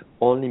dessert,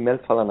 only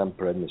melphalan and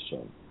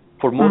prednisone,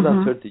 for more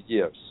than 30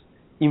 years.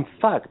 In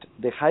fact,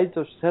 the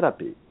high-dose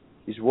therapy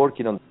is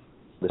working on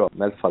the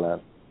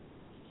melphalan,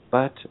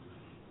 but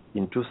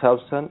in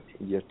 2000,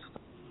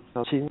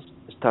 things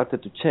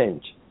started to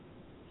change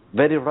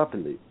very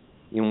rapidly.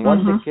 In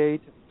one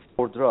decade,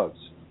 4 drugs.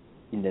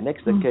 In the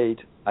next decade,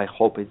 I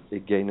hope it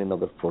again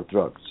another 4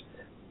 drugs.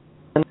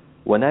 And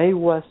when I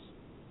was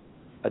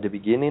at the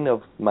beginning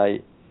of my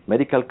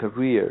medical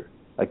career,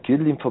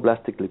 acute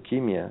lymphoblastic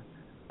leukemia,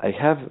 I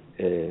have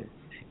a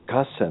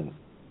cousin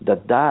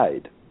that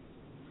died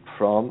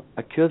from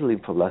acute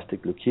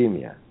lymphoblastic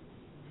leukemia.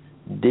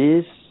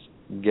 This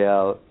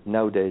girl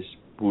nowadays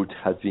would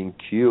have been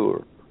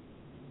cured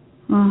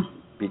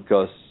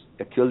because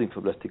acute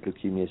lymphoblastic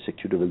leukemia is a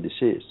curable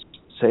disease.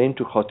 Same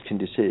to Hodgkin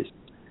disease.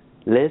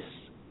 Let's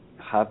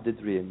have the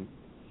dream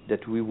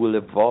that we will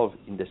evolve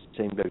in the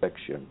same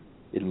direction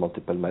in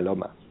multiple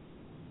myeloma.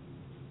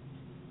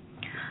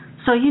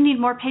 So you need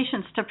more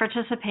patients to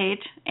participate,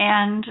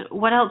 and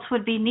what else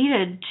would be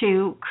needed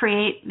to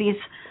create these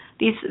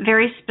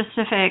very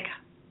specific,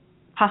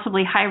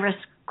 possibly high-risk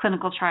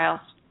clinical trials?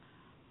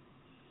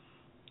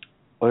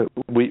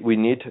 We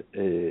need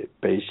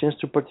patients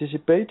to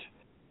participate,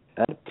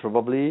 and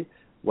probably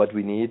what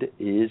we need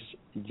is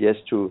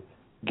just to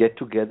get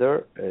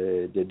together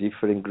the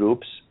different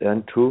groups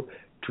and to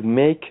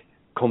make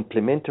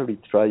complementary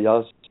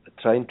trials,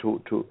 trying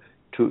to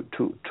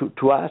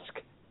ask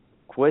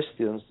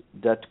questions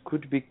that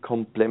could be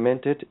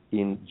complemented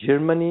in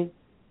Germany,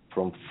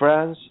 from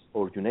France,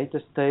 or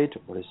United States,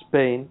 or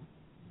Spain.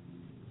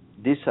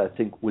 This, I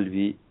think, will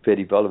be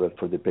very valuable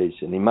for the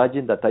patient.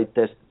 Imagine that I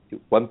test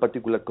one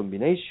particular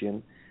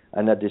combination,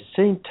 and at the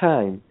same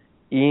time,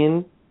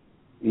 in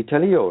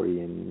Italy or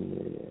in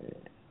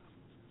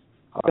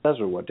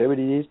or whatever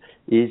it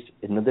is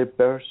another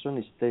person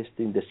is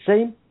testing the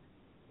same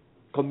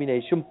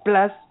combination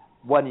plus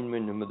one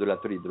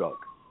immunomodulatory drug.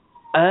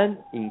 And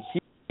in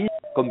his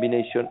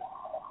combination,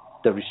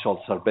 the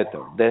results are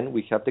better. Then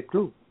we have the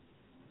clue.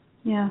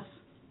 Yes.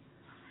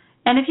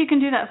 And if you can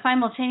do that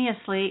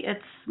simultaneously,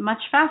 it's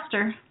much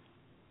faster.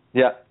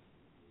 Yeah.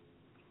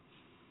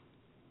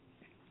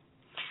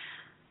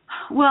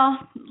 Well,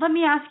 let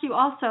me ask you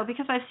also,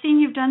 because I've seen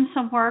you've done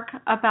some work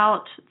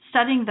about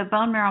studying the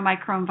bone marrow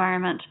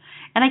microenvironment,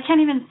 and I can't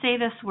even say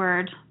this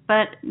word,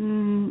 but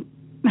mesenchymal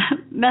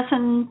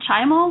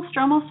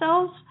stromal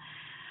cells?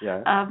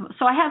 Yeah.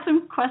 So I have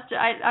some questions.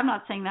 I'm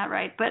not saying that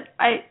right, but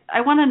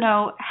I want to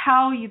know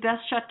how you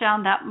best shut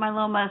down that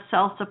myeloma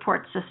cell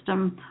support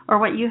system, or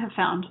what you have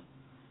found.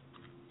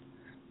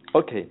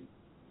 Okay.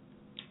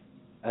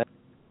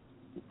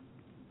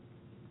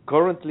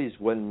 Currently, it's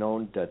well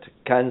known that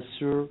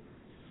cancer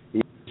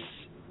is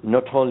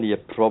not only a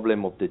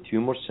problem of the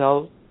tumor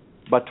cell,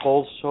 but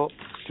also,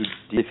 to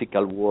the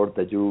difficult word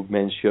that you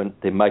mentioned,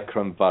 the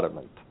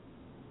microenvironment.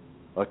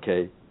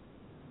 Okay.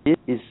 It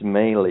is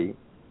mainly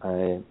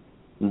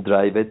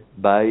driven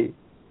by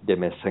the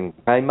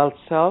mesenchymal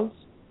cells,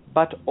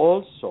 but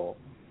also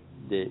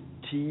the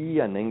T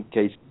and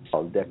NK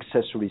cells, the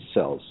accessory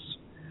cells.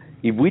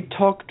 If we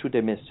talk to the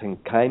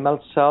mesenchymal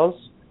cells,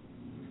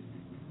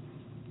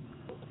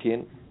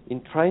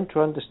 in trying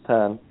to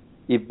understand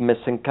if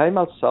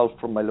mesenchymal cells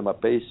from myeloma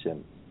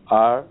patients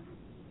are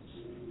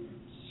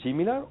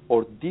similar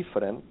or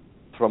different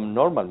from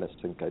normal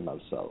mesenchymal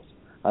cells.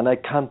 And I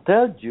can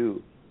tell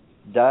you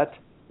that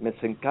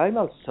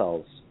mesenchymal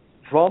cells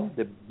from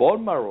the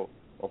bone marrow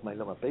of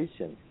myeloma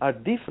patients are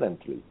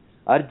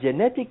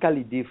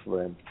genetically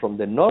different from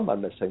the normal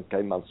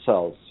mesenchymal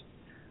cells.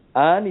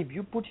 And if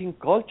you put in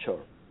culture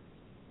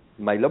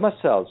myeloma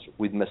cells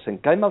with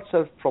mesenchymal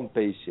cells from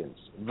patients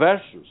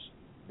versus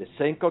the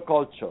same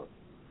co-culture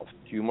of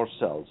tumor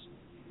cells,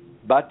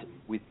 but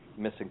with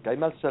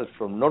mesenchymal cells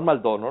from normal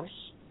donors,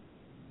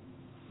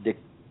 the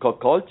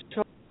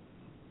co-culture,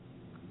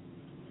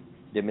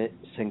 the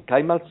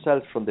mesenchymal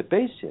cells from the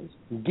patients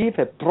give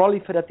a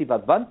proliferative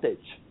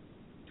advantage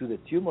to the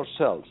tumor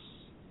cells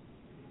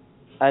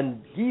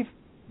and give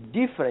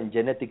different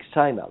genetic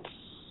signals.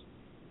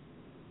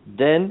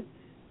 Then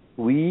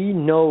we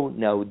know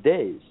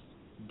nowadays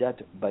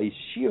that by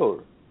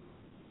sure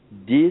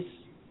this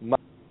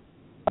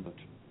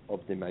of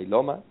the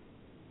myeloma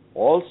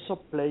also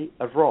play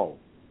a role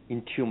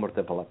in tumor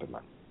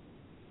development.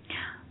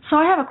 So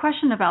I have a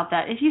question about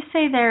that. If you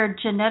say they're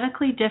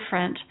genetically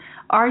different,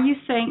 are you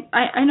saying,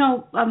 I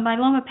know a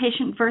myeloma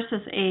patient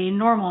versus a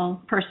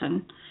normal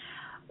person,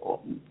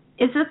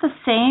 is it the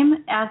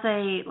same as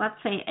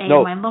let's say a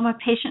myeloma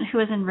patient who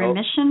is in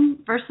remission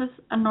versus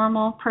a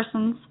normal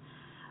person's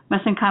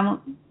mesenchymal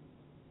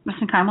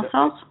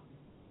cells?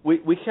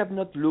 We have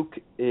not looked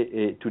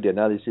to the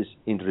analysis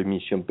in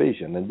remission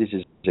patient, and this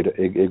is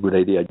a good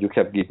idea. You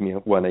have given me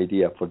one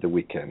idea for the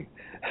weekend.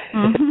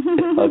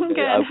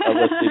 Okay,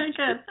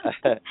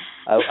 Good.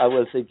 I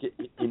will think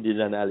in this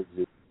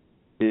analysis.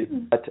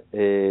 But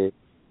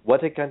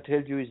what I can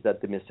tell you is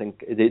that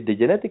the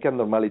genetic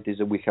abnormalities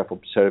that we have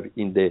observed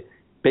in the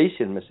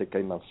patient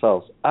mesenchymal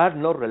cells are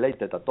not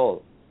related at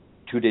all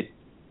to the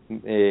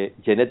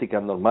genetic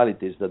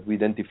abnormalities that we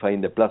identify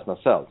in the plasma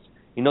cells.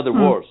 In other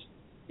words,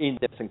 in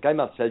the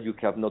mesenchymal cell, you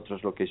have no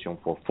translocation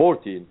for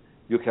 14,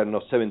 you have no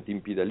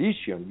 17p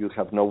deletion, you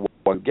have no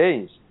 1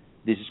 gains.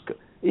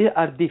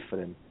 Are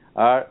different,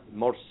 are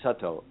more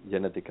subtle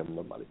genetic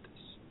abnormalities.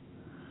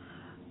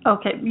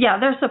 Okay, yeah,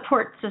 their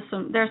support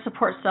system, their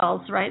support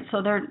cells, right?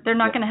 So they're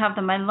not going to have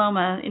the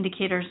myeloma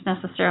indicators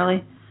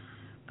necessarily,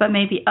 but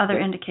maybe other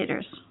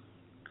indicators.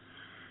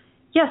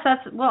 Yes,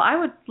 I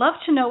would love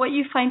to know what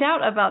you find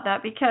out about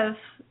that, because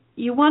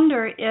you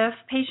wonder if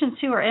patients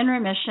who are in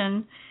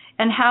remission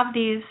and have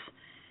these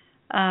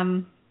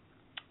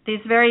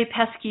very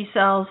pesky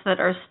cells that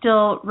are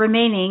still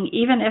remaining,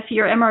 even if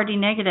you're MRD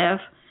negative,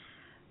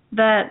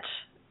 that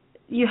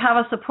you have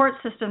a support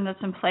system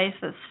that's in place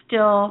that's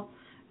still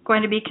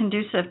going to be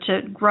conducive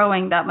to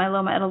growing that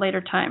myeloma at a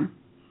later time.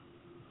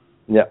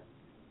 Yeah.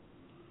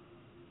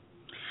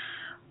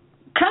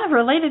 Kind of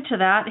related to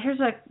that,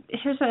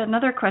 here's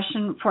another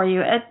question for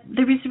you. At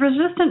the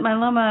resistant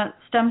myeloma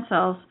stem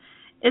cells,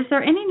 is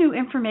there any new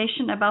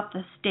information about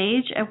the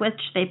stage at which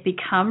they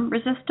become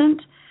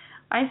resistant?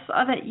 I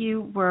saw that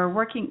you were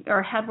working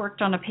or had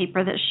worked on a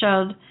paper that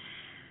showed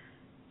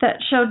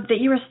that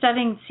you were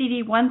studying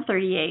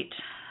CD138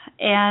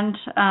 and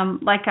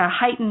like a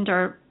heightened,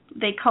 or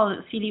they called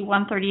it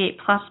CD138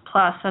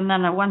 plus and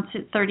then a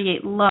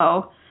 138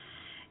 low,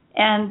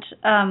 and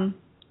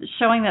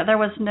showing that there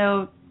was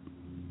no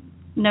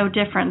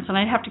difference. And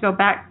I'd have to go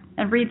back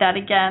and read that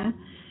again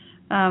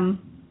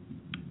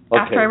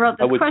after I wrote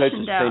this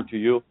question down. I would try to explain to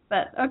you.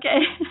 But okay.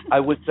 I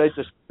will try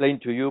to explain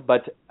to you,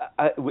 but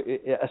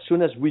as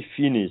soon as we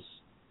finish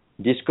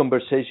this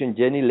conversation,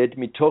 Jenny, let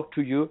me talk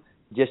to you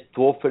just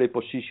to offer a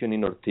position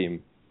in our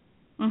team.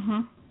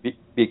 Mm-hmm.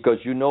 Because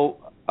you know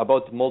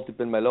about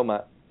multiple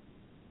myeloma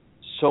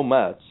so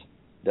much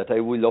that I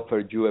will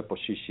offer you a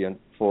position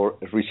for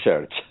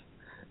research.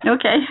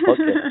 Okay.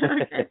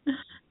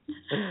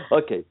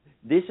 Okay.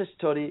 This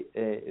study,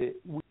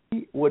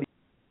 we would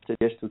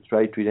suggest to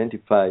try to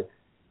identify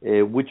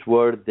which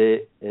were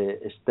the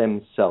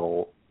stem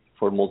cell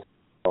for multiple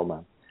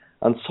myeloma.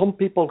 And some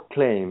people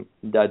claim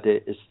that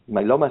the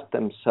myeloma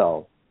stem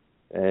cell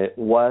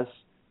was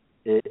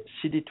a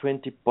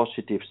CD20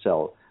 positive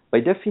cell. By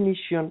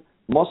definition,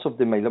 most of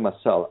the myeloma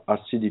cells are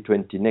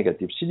CD20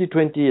 negative.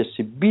 CD20 is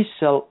a B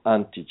cell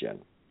antigen,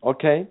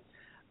 okay?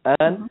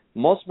 And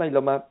most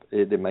myeloma,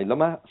 the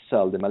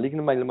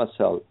malignant myeloma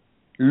cell,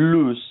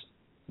 lose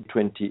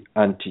 20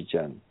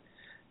 antigen,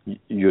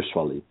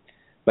 usually.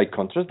 By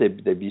contrast,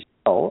 the B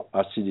cell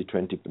are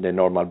CD20, the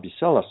normal B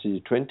cell are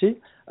CD20,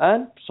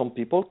 and some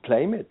people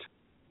claim it.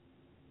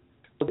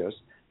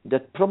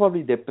 That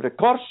probably the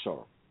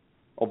precursor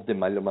of the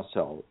myeloma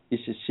cell is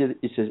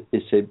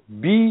a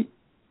B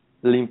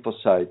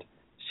lymphocyte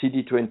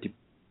CD20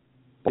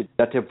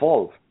 that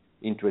evolved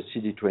into a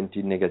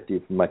CD20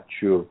 negative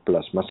mature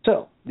plasma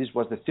cell. This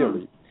was the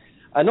theory.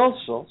 And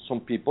also,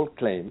 some people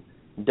claim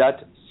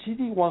that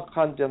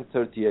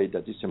CD138,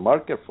 that is a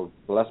marker for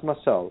plasma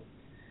cell,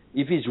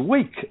 if it's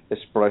weak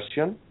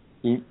expression,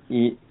 it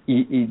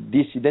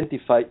is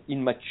identified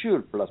in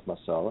mature plasma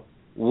cell,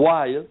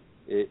 while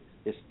a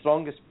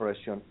strong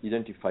expression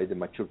identifies the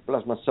mature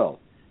plasma cell.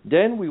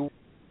 Then we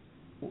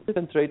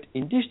concentrate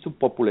in these two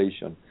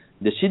populations,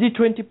 the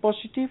CD20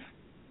 positive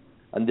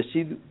and the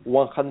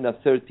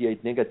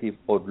CD138 negative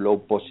or low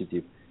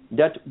positive,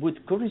 that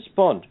would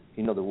correspond,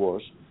 in other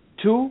words,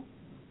 to,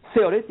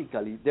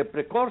 theoretically, the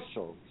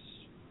precursors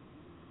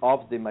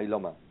of the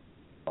myeloma.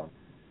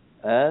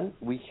 And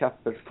we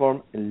have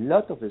performed a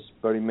lot of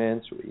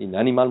experiments in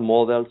animal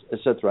models,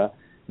 etc.,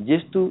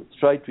 just to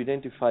try to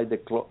identify the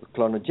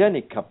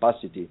clonogenic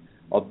capacity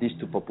of these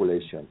two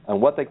populations.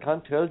 And what I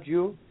can tell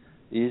you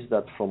is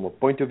that from a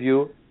point of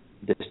view,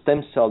 the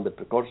stem cell, the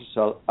precursor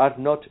cell, are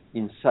not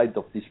inside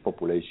of this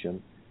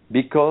population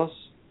because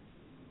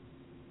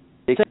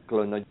the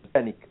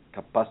clonogenic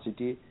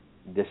capacity,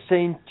 the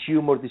same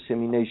tumor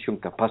dissemination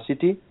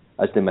capacity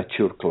as the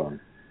mature clone.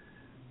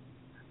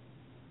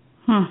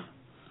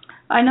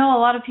 I know a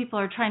lot of people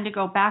are trying to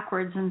go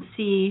backwards and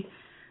see,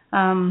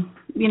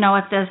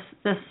 at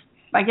this,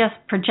 I guess,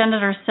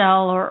 progenitor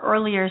cell or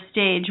earlier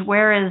stage,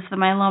 where is the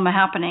myeloma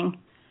happening?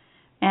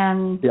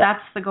 And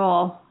that's the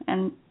goal.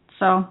 And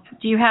so,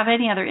 do you have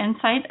any other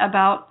insight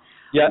about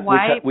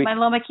why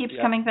myeloma keeps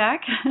coming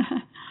back?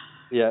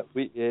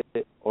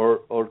 Our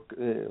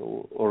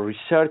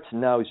research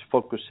now is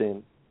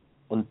focusing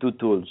on two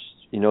tools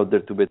in order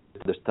to better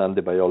understand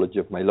the biology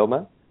of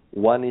myeloma.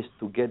 One is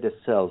to get the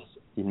cells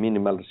in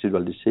minimal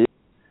residual disease,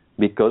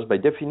 because by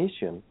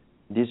definition,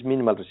 these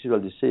minimal residual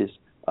disease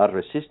are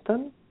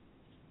resistant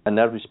and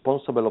are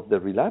responsible of the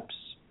relapse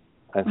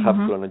and have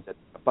clonogenic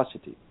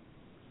capacity.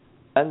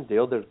 And the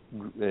other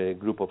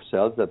group of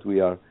cells that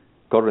we are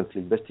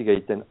currently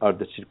investigating are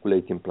the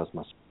circulating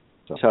plasma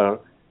cells.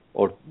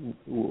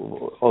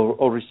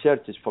 Our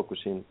research is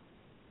focusing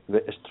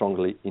very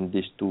strongly in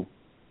these two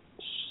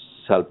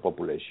cell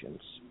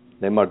populations,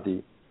 the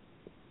MRD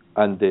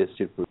and the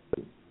circulating.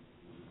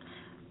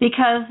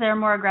 Because they're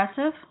more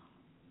aggressive?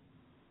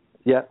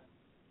 Yeah,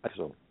 I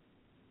so.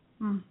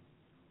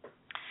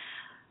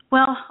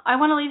 Well, I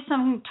want to leave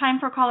some time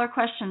for caller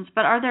questions,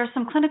 but are there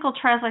some clinical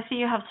trials? I see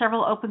you have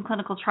several open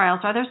clinical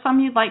trials. Are there some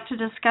you'd like to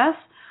discuss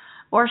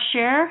or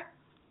share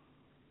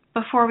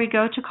before we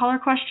go to caller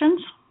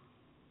questions?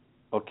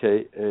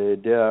 Okay,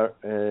 there are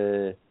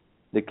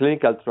the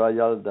clinical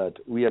trial that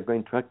we are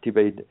going to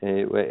activate.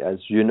 As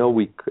you know,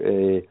 we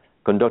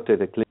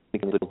conducted a clinical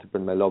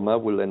multiple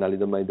myeloma with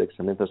lenalidomide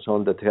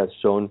dexamethasone that has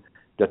shown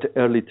that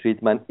early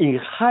treatment in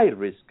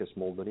high-risk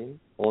smoldering,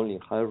 only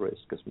in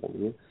high-risk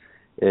smoldering,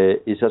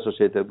 is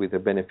associated with a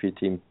benefit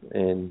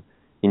in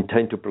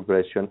time to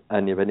progression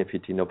and a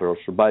benefit in overall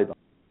survival.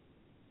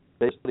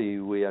 basically,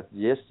 we are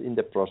just in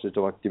the process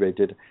of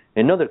activating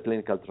another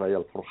clinical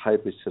trial for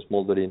high-risk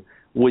smoldering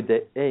with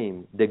the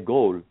aim, the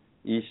goal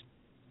is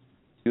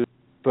to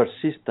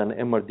persistent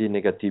MRD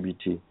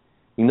negativity.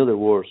 In other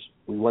words,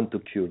 we want to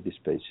cure these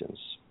patients.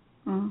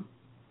 Mm.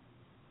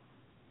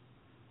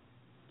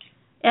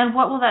 And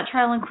what will that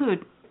trial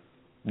include?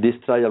 This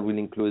trial will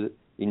include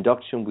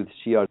induction with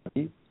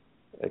CRD,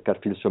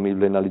 carfilzomib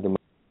lenalidomide,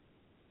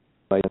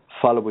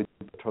 followed by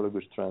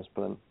autologous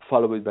transplant,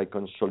 followed by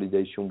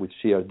consolidation with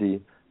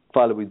CRD,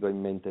 followed by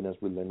maintenance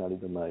with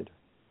lenalidomide.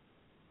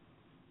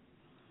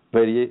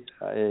 Very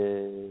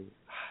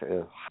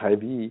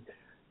heavy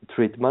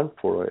treatment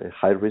for a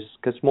high-risk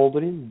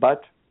smoldering,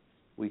 but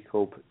we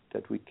hope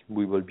that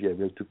we will be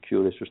able to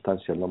cure a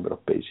substantial number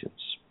of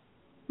patients.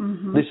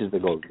 Mm-hmm. This is the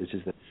goal. This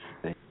is the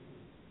thing.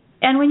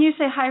 And when you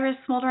say high-risk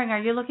smoldering, are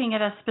you looking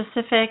at a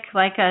specific,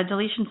 like a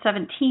deletion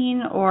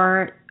 17,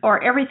 or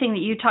everything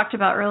that you talked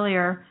about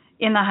earlier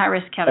in the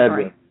high-risk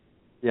category?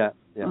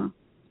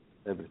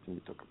 Everything we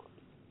talk about.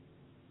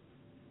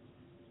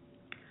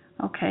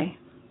 Okay.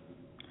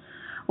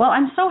 Well,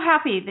 I'm so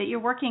happy that you're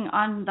working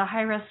on the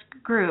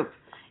high-risk group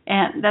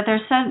and that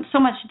there's so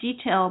much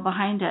detail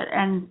behind it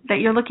and that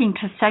you're looking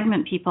to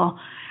segment people.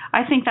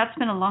 I think that's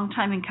been a long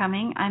time in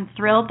coming. I'm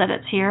thrilled that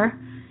it's here.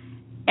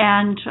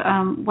 And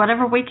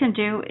whatever we can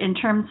do in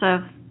terms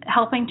of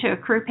helping to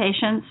accrue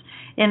patients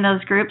in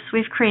those groups,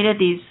 we've created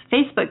these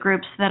Facebook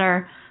groups that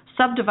are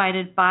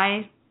subdivided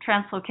by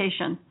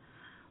translocation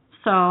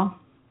so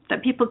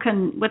that people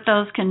can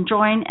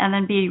join and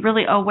then be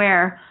really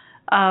aware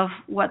of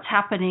what's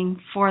happening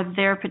for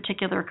their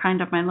particular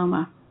kind of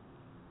myeloma.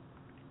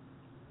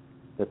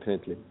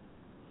 Definitely.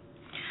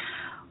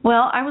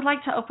 Well, I would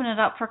like to open it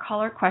up for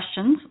caller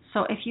questions.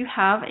 So if you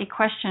have a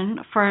question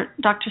for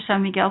Dr.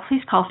 San Miguel,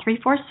 please call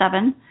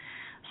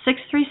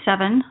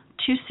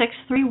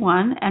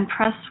 347-637-2631 and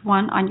press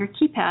 1 on your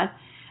keypad.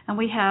 And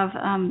we have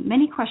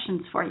many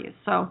questions for you.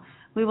 So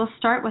we will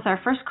start with our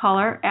first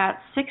caller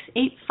at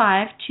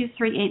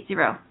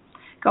 685-2380.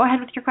 Go ahead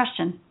with your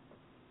question.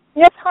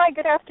 Yes, hi,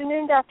 good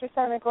afternoon, Dr.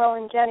 San Miguel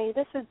and Jenny.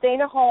 This is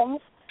Dana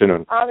Holmes. Good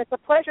afternoon. It's a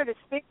pleasure to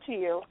speak to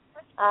you.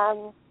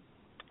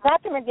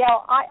 Dr.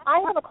 Miguel, I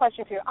have a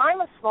question for you.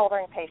 I'm a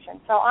smoldering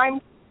patient, so I'm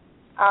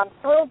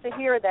thrilled to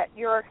hear that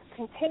you're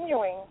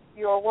continuing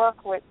your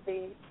work with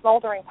the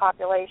smoldering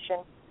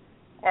population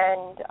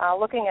and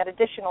looking at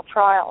additional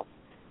trials.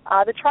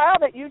 The trial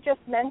that you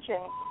just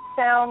mentioned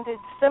sounded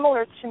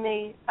similar to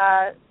me.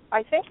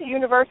 I think the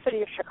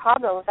University of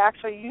Chicago is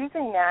actually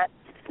using that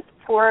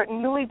for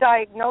newly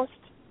diagnosed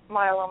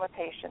myeloma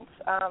patients.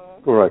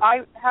 Correct.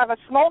 I have a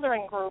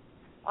smoldering group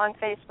on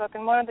Facebook,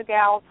 and one of the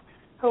gals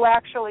who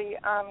actually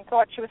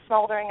thought she was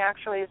smoldering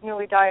actually is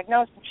newly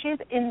diagnosed, and she's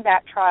in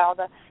that trial,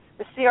 the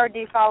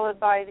CRD followed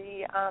by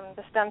the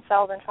stem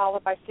cell, then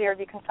followed by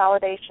CRD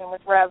consolidation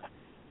with REV.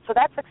 So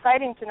that's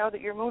exciting to know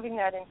that you're moving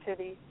that into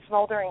the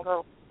smoldering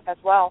group as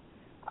well.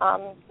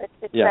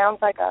 It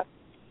sounds like a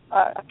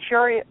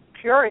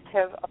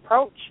curative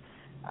approach.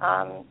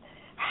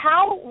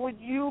 How would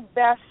you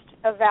best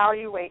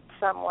evaluate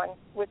someone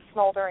with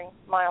smoldering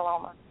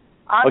myeloma?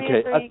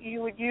 Obviously,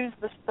 you would use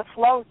the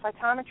flow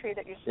cytometry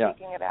that you're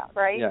speaking about,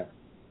 right?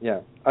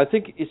 Yeah. I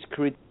think it's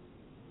critical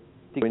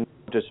in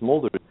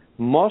smoldering.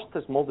 Most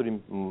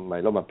smoldering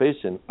myeloma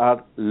patients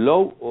are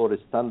low or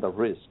standard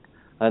risk,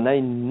 and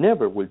I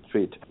never will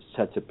treat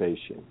such a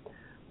patient.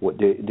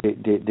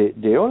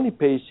 The only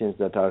patients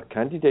that are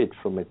candidates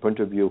from my point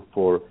of view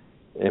for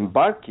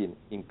embarking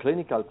in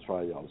clinical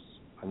trials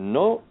and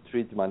no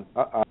treatment,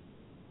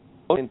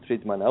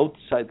 treatment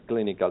outside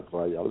clinical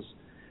trials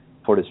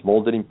for a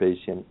smoldering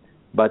patient,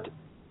 but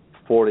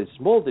for a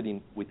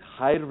smoldering with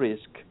high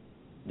risk,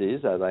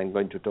 and I'm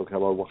going to talk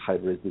about what high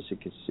risk is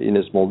in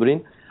a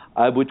smoldering,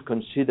 I would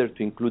consider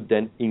to include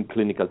them in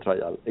clinical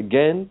trial.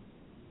 Again,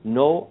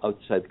 no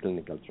outside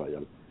clinical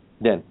trial.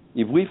 Then,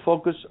 if we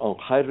focus on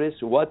high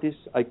risk, what is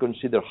I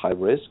consider high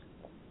risk?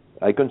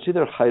 I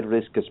consider high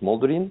risk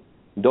smoldering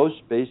those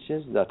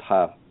patients that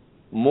have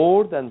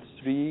more than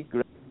 3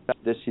 grams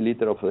per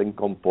deciliter of the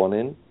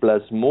component,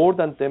 plus more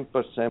than 10%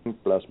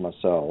 plasma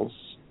cells,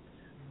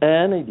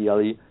 and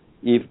ideally,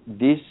 if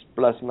this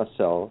plasma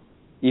cell,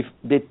 if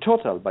the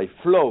total by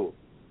flow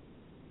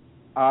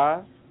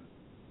are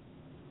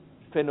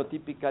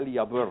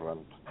phenotypically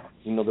aberrant.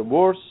 In other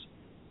words,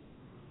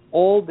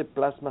 all the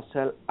plasma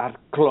cells are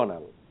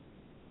clonal.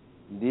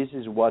 This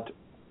is what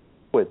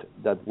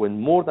that when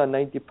more than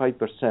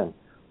 95%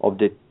 of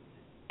the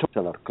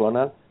total are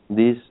clonal,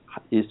 this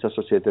is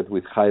associated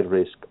with high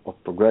risk of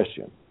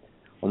progression.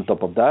 On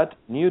top of that,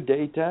 new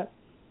data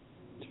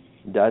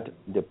that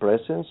the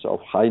presence of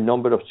high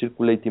number of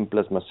circulating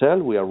plasma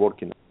cells, we are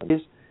working on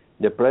this,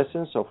 the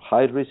presence of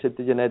high risk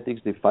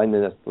cytogenetics defined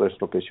as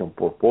translocation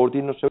for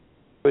 14 or so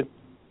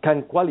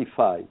can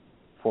qualify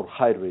for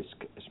high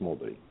risk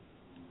smoldering.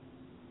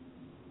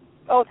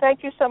 Oh,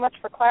 thank you so much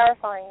for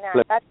clarifying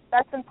that.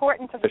 That's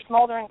important to the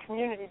smoldering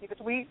community because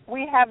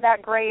we have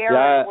that gray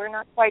area. We're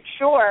not quite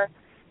sure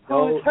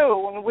who's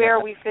who and where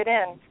we fit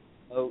in.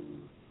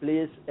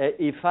 please,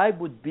 if I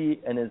would be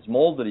a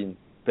smoldering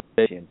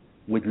patient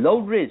with low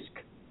risk,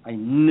 I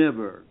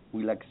never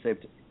will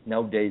accept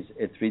nowadays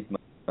a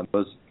treatment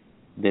because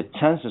the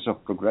chances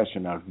of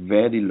progression are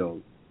very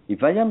low.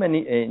 If I am an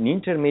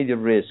intermediate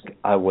risk,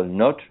 I will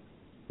not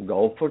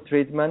go for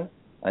treatment.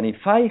 And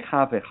if I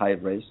have a high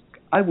risk,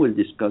 I will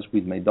discuss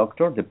with my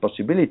doctor the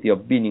possibility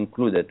of being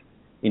included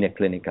in a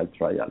clinical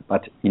trial,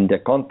 but in the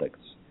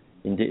context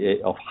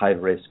of high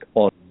risk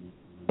only.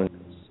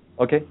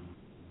 Okay?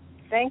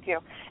 Thank you.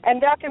 And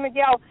Dr.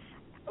 Miguel,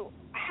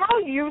 how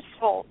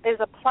useful is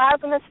a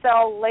plasma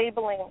cell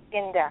labeling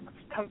index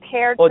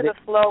compared to the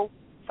flow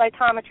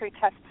cytometry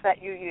tests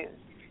that you use?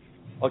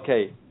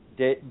 Okay.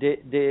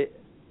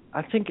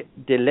 I think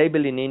the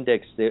labeling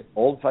index, the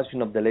old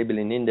fashion of the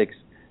labeling index,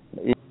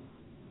 is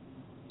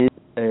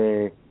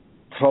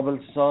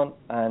troublesome,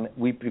 and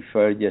we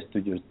prefer just to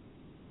use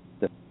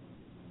the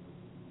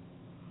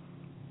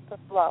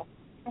flow.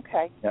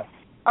 Okay. Yeah.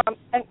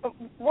 And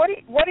what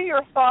are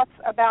your thoughts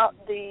about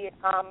the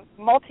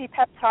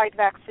multi-peptide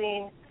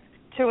vaccine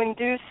to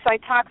induce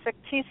cytotoxic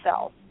T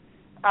cells?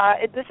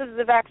 This is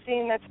the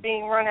vaccine that's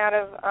being run out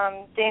of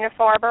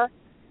Dana-Farber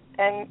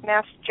and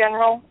Mass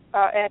General,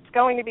 and it's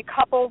going to be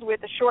coupled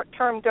with a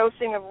short-term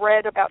dosing of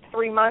RED, about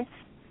 3 months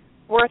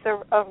worth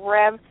of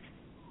REV.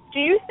 Do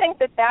you think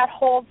that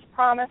holds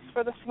promise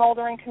for the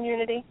smoldering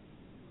community?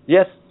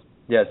 Yes.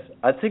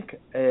 I think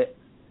I'm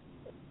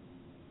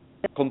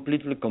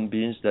completely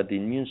convinced that the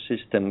immune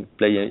system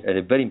plays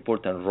a very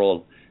important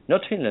role,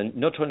 not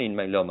only in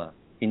myeloma,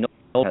 in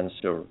all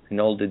cancer, in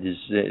all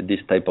this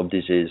type of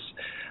disease.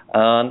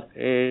 And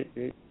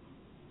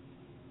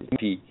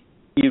the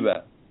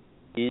era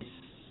is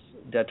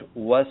that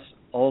was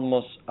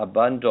almost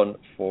abandoned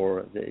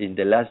in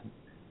the last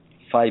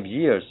 5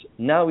 years,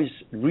 now is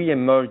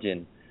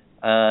re-emerging,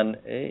 and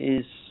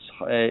is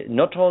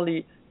not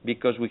only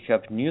because we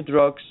have new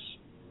drugs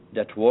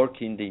that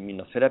work in the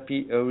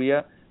immunotherapy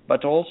area,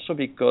 but also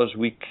because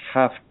we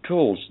have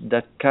tools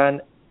that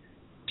can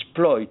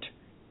exploit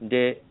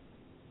their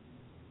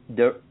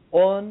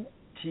own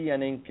T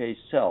and NK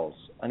cells.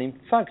 And in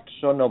fact,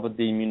 some of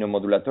the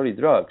immunomodulatory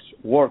drugs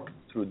work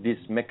through this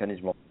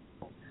mechanism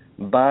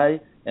by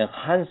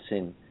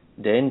enhancing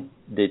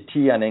the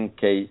T and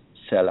NK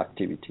cell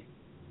activity.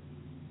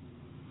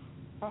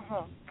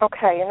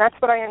 Okay, and that's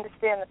what I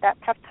understand that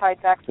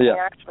peptide vaccine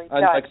actually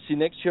does.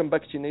 And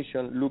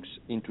vaccination looks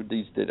into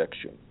this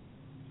direction.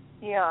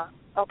 Yeah,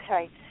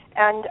 okay.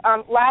 And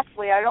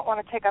lastly, I don't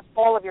want to take up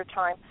all of your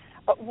time,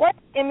 but what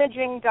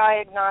imaging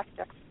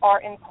diagnostics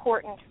are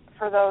important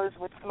for those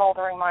with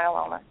smoldering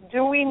myeloma?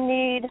 Do we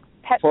need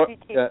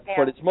PET-CT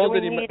scans? Do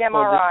we need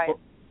MRI?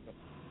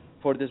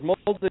 For the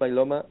smoldering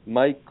myeloma,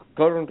 my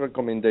current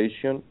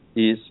recommendation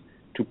is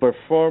to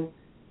perform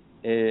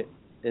an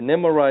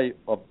MRI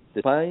of the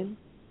spine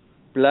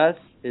plus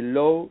a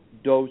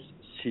low-dose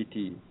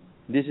CT.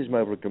 This is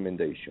my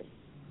recommendation.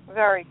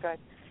 Very good.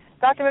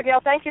 Dr. Miguel,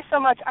 thank you so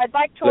much. I'd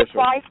like to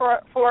apply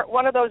for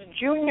one of those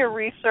junior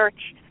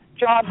research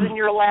jobs in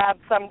your lab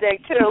someday,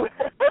 too.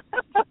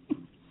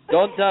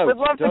 Don't doubt. Would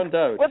love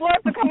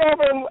to come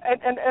over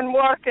and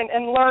work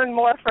and learn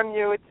more from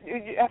you. It's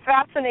a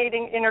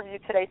fascinating interview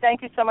today.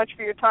 Thank you so much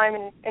for your time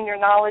and your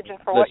knowledge and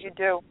for what you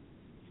do.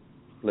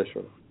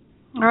 Pleasure.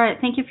 All right.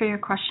 Thank you for your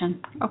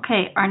question.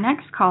 Okay. Our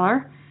next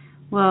caller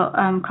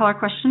caller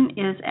question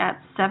is at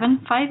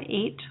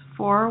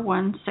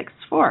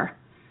 758-4164.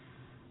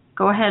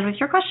 Go ahead with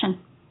your question.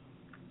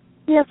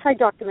 Yes, hi,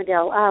 Dr.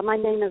 Miguel. My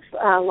name is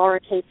Laura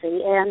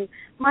Casey, and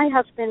my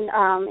husband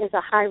is a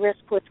high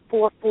risk with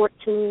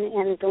 414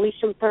 and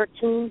deletion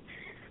 13,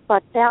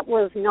 but that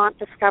was not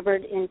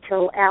discovered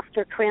until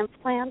after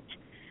transplant.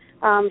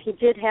 He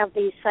did have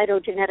the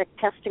cytogenetic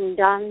testing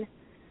done,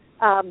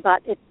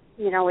 but it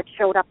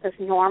showed up as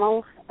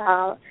normal.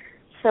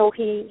 So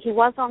he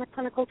was on a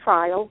clinical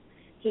trial.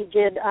 He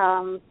did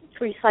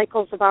 3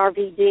 cycles of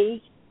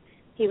RVD.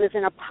 He was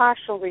in a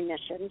partial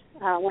remission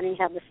when he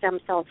had the stem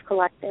cells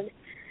collected.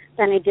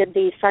 Then he did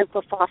the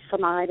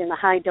cyclophosphamide and the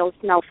high-dose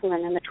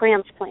melphalan and the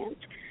transplant.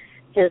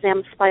 His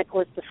M spike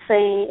was the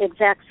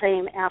exact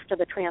same after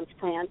the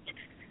transplant.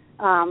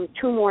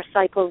 2 more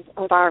cycles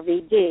of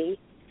RVD,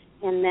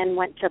 and then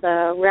went to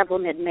the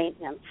Revlimid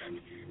maintenance.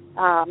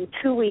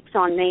 2 weeks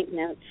on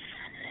maintenance,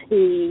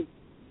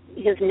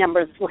 his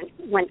numbers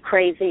went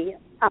crazy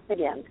up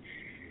again.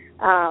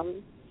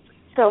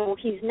 So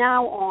he's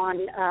now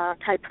on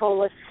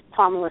Kyprolis,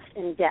 Pomalyst,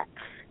 and Dex,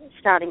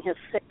 starting his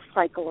 6th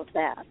cycle of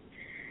that.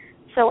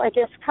 So I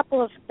guess a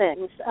couple of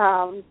things.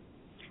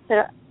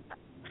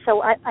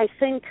 So I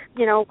think,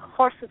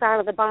 horses out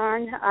of the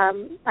barn,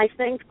 I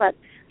think, but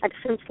I've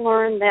since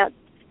learned that,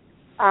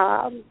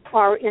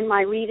 or in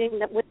my reading,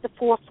 that with the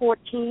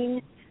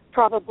 414,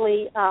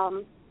 probably,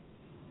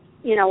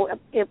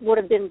 it would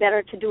have been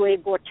better to do a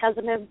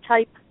bortezomib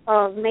type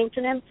of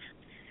maintenance.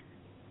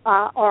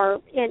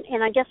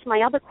 And I guess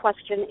my other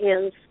question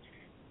is,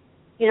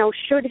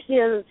 should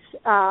his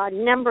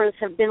numbers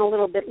have been a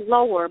little bit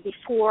lower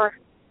before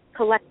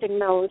collecting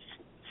those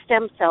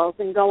stem cells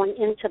and going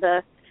into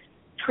the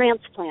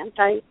transplant?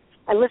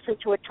 I listened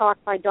to a talk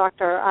by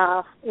Dr.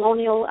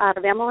 Loniel out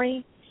of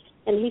Emory,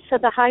 and he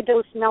said the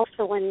high-dose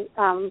melphalan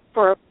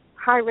for a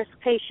high-risk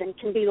patient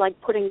can be like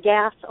putting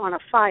gas on a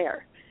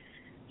fire.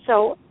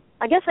 So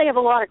I guess I have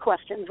a lot of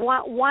questions.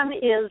 One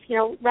is,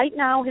 right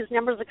now his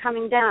numbers are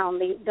coming down.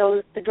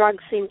 The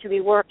drugs seem to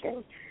be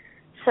working.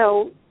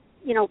 So,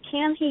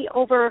 can he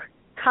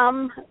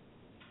overcome,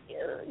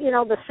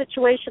 the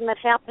situation that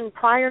happened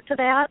prior to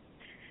that?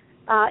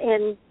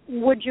 And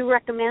would you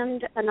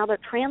recommend another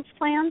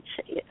transplant?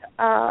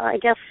 I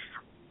guess,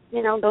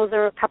 those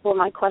are a couple of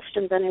my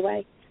questions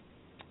anyway.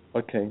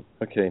 Okay.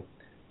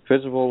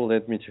 First of all,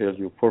 let me tell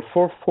you, for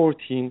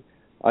 414,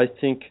 I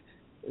think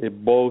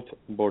both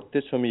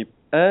bortezomib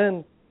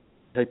and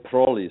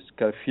Kyprolis,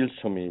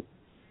 carfilzomib,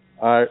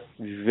 are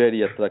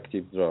very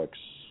attractive drugs.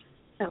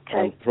 Okay.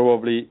 And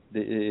probably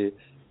the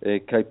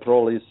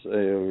Kyprolis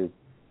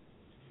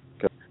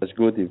is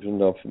good, if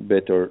not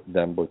better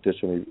than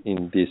bortezomib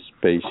in these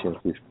patients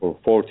with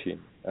 414.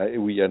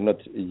 We are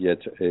not yet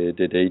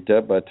the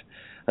data, but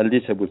at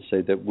least I would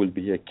say that will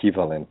be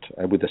equivalent.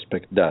 I would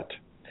expect that.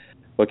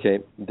 Okay,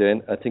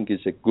 then I think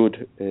it's a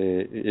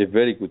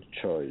very good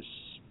choice.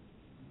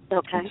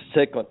 Okay.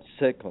 Second,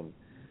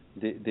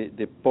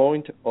 the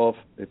point of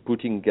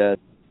putting gas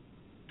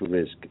to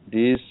risk.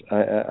 This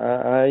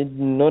I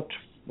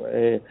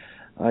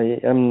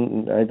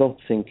don't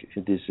think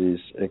this is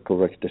a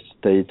correct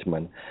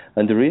statement,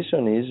 and the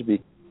reason is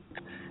because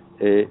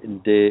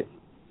the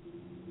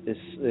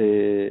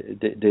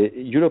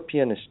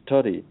European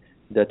study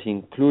that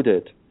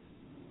included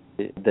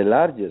the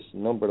largest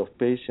number of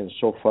patients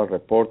so far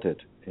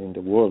reported in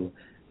the world,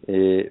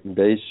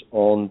 based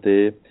on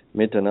the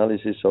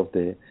meta-analysis of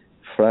the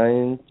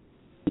French,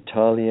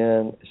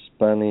 Italian,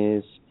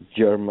 Spanish,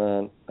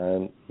 German,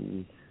 and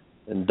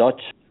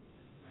Dutch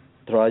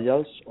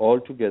trials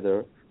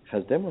altogether,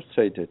 has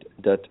demonstrated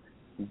that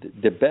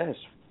the best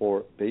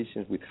for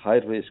patients with high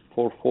risk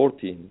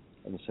 414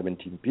 and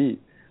 17P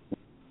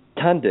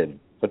tandem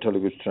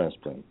autologous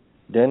transplant.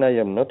 Then I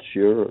am not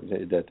sure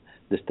that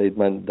the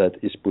statement that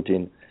is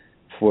putting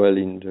fuel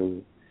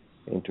into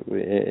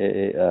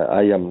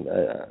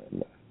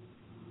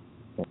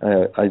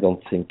I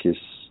don't think is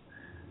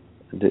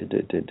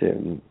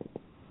the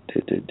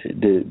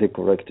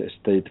correct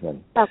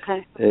statement.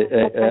 Okay.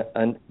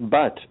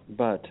 But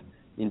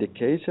in the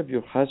case of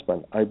your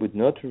husband, I would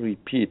not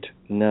repeat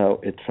now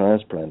a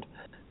transplant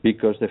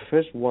because the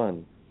first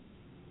one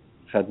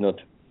had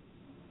not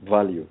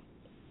value.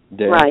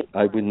 Then right.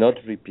 I will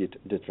not repeat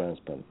the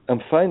transplant.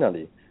 And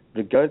finally,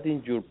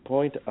 regarding your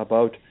point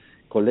about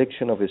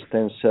collection of a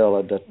stem cell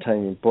at that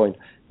timing point,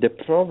 the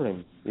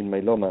problem in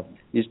myeloma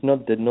is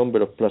not the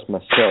number of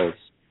plasma cells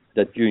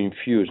that you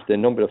infuse, the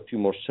number of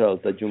tumor cells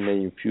that you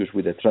may infuse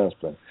with a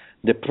transplant.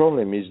 The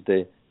problem is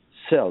the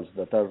cells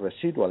that are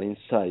residual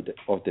inside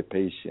of the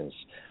patients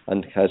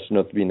and has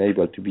not been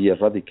able to be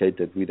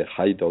eradicated with a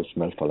high-dose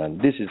melphalan.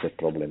 This is the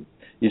problem.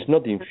 It's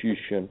not the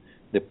infusion.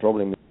 The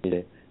problem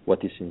is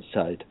what is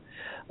inside.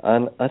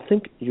 And I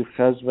think your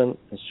husband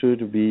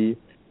should be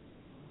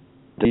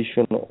the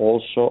addition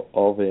also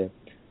of a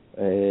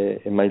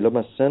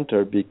myeloma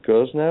center,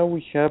 because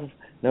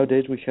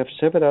nowadays we have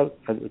several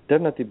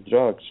alternative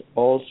drugs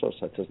also,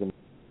 such as the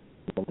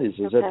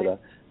etc.,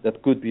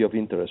 that could be of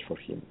interest for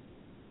him.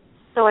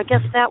 So I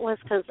guess that was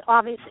because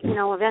obviously,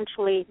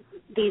 eventually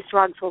these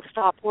drugs will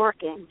stop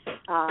working.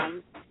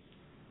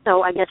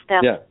 So I guess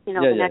that's,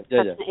 the next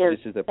question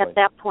is, at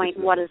that point,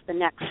 what is the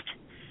next,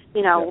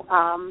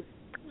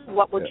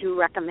 what would you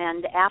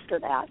recommend after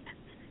that?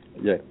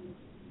 Yeah.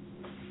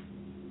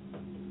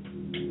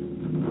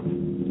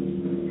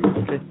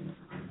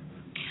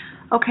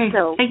 Okay.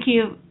 So, thank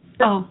you.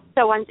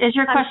 Is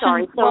your question?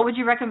 Sorry. So what would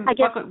you recommend?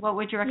 What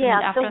would you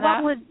recommend after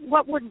that?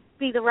 What would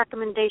be the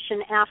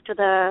recommendation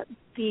after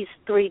these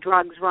three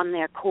drugs run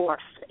their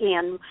course,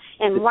 and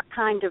what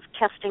kind of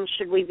testing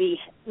should we be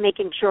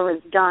making sure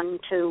is done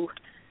to,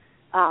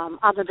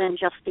 other than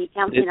just the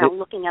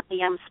looking at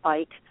the M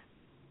spike?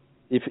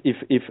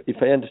 If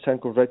I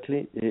understand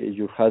correctly,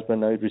 your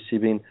husband is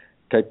receiving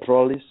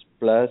Kyprolis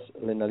plus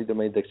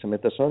lenalidomide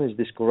dexamethasone. Is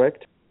this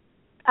correct?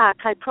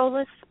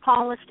 Kyprolis,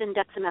 Polised, and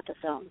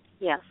dexamethasone.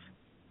 Yes.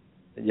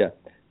 Yeah.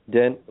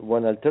 Then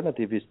one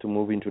alternative is to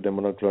move into the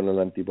monoclonal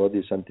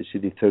antibodies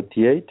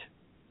anti-CD38.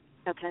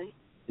 Okay.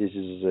 This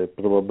is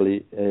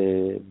probably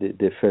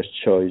the first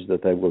choice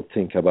that I will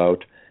think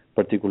about,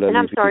 particularly. And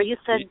I'm sorry, you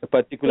said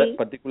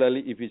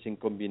particularly if it's in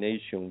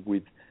combination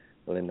with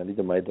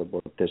lenalidomide or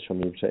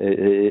bortezomib.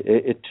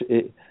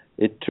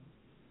 It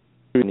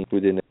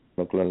including a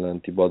monoclonal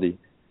antibody.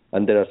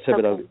 And there are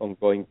several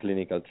ongoing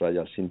clinical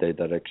trials in that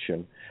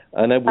direction.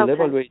 And I will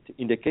evaluate,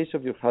 in the case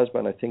of your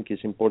husband, I think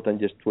it's important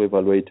just to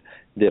evaluate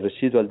the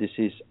residual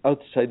disease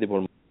outside the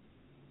bone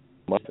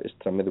marrow,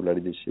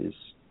 extramedullary disease.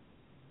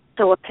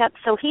 So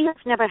he has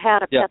never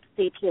had a PET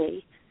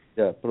CT.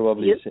 Yeah,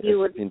 probably you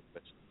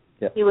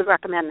would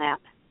recommend that.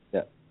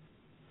 Yeah.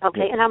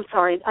 Okay, and I'm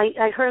sorry,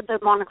 I heard the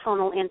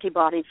monoclonal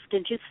antibodies.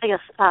 Did you say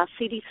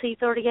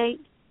CDC38?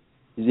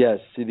 Yes,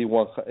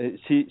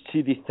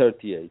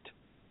 CD38.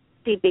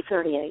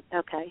 DB38.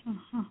 Okay.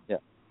 Mm-hmm. Yeah.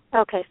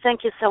 Okay.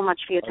 Thank you so much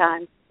for your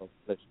time.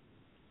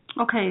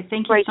 Okay.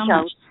 Thank you Great so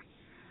show. much.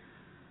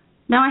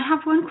 Now I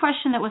have one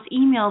question that was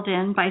emailed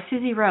in by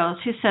Susie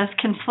Rose, who says,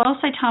 can flow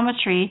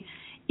cytometry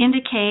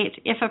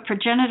indicate if a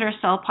progenitor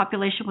cell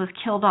population was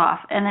killed off?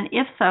 And then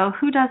if so,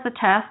 who does the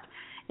test?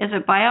 Is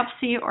it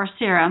biopsy or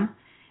serum?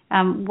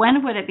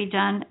 When would it be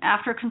done?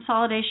 After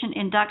consolidation,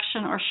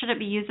 induction, or should it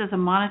be used as a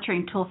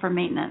monitoring tool for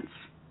maintenance?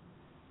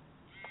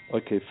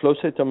 Okay, flow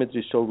cytometry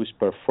is always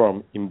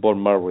performed in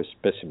bone marrow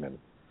specimen.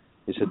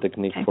 It's a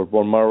technique for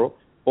bone marrow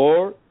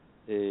or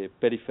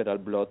peripheral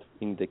blood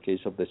in the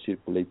case of the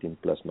circulating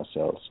plasma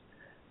cells.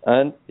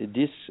 And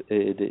this,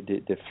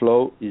 the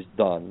flow is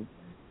done,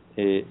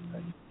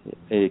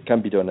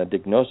 can be done at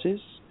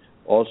diagnosis,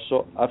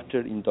 also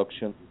after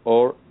induction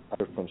or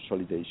after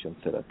consolidation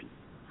therapy.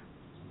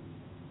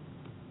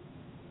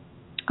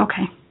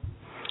 Okay,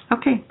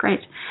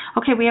 great.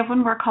 Okay, we have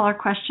one more caller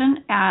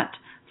question at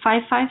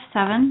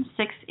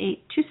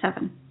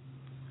 557-6827.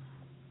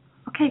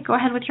 Okay, go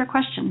ahead with your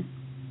question.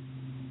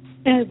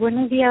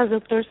 Buenos días,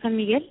 doctor San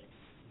Miguel.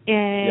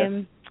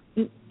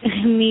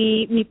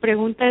 Mi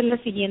pregunta es la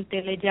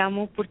siguiente. Le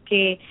llamo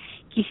porque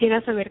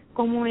quisiera saber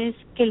cómo es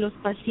que los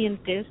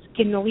pacientes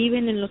que no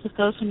viven en los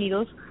Estados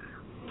Unidos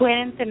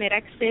pueden tener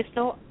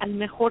acceso al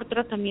mejor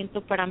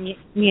tratamiento para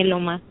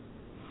mieloma.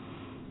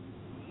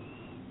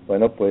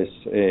 Bueno, pues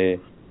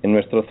en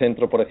nuestro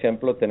centro, por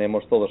ejemplo,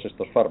 tenemos todos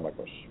estos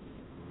fármacos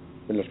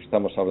de los que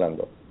estamos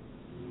hablando.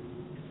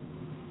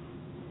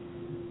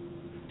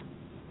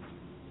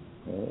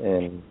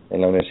 En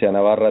la Universidad de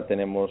Navarra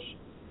tenemos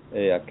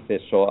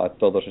acceso a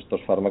todos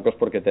estos fármacos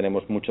porque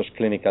tenemos muchos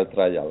clinical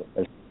trials.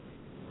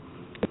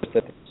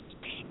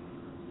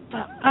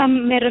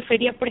 Me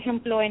refería, por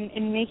ejemplo,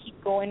 en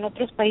México, en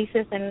otros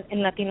países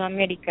en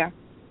Latinoamérica.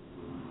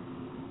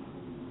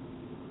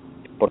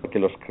 Porque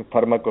los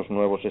fármacos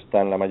nuevos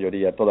están la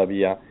mayoría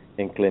todavía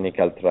en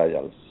clinical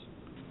trials.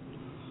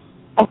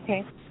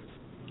 Okay.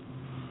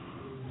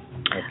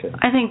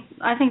 I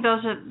think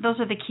those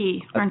are the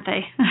key, aren't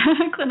they?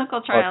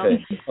 Clinical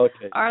trials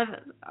are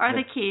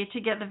the key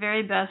to get the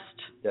very best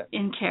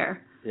in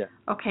care. Yeah.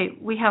 Okay,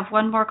 we have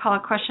one more caller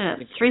question at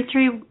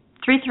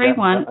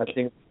 331. I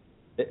think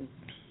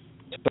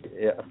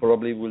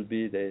probably will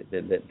be the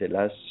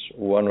last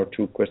one or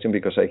two questions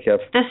because I have.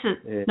 This is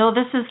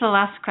the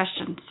last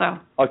question. So.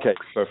 Okay,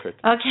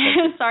 perfect.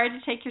 Okay, sorry to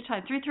take your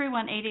time.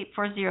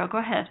 331-8840. Go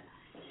ahead.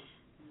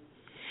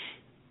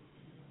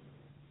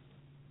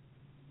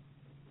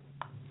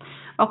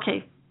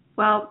 Okay,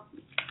 well,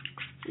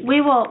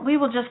 we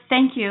will just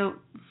thank you,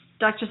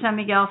 Dr. San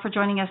Miguel, for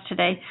joining us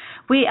today.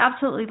 We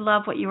absolutely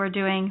love what you are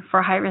doing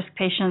for high-risk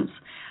patients.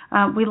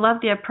 We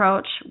love the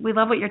approach. We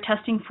love what you're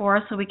testing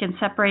for so we can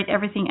separate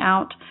everything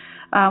out.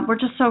 We're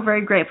just so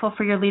very grateful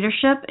for your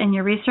leadership and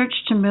your research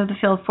to move the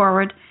field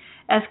forward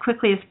as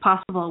quickly as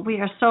possible.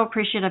 We are so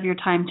appreciative of your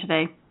time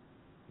today.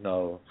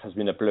 No, it has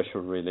been a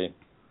pleasure, really.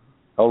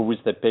 Always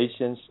the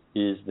patients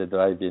is the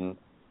driving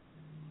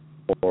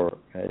for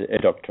a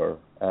doctor,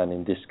 and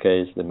in this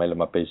case, the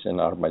myeloma patient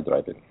are my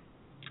driving.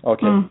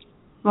 Okay.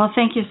 Well,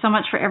 thank you so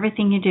much for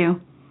everything you do.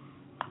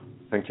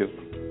 Thank you.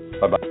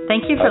 Bye-bye.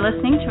 Thank you for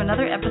listening to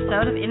another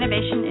episode of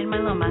Innovation in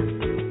Myeloma.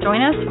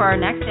 Join us for our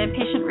next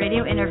mPatient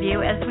radio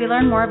interview as we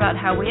learn more about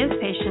how we as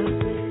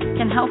patients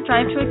can help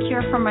drive to a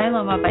cure for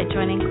myeloma by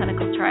joining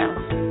clinical trials.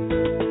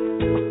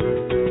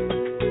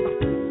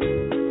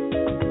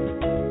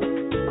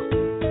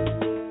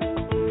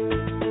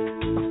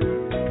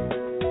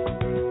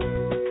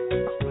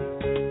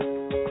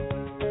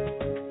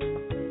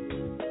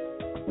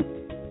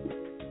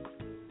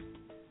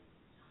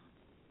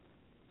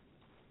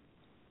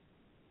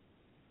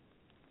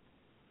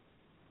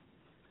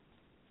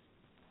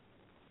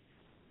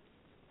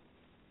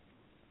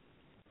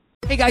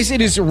 Hey guys,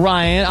 it is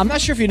Ryan. I'm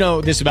not sure if you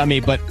know this about me,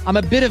 but I'm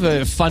a bit of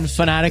a fun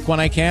fanatic when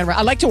I can.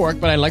 I like to work,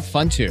 but I like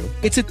fun too.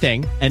 It's a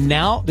thing. And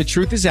now the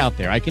truth is out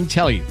there. I can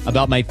tell you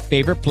about my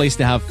favorite place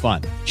to have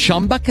fun.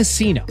 Chumba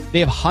Casino. They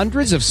have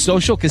hundreds of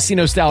social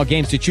casino style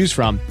games to choose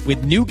from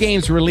with new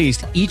games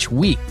released each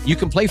week. You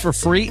can play for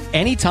free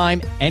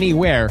anytime,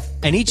 anywhere.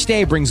 And each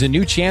day brings a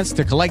new chance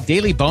to collect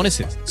daily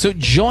bonuses. So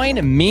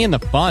join me in the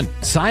fun.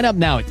 Sign up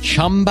now at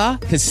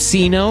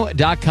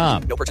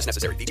ChumbaCasino.com. No purchase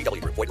necessary.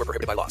 VGW Group. Void where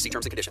prohibited by law. See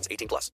terms and conditions. 18+.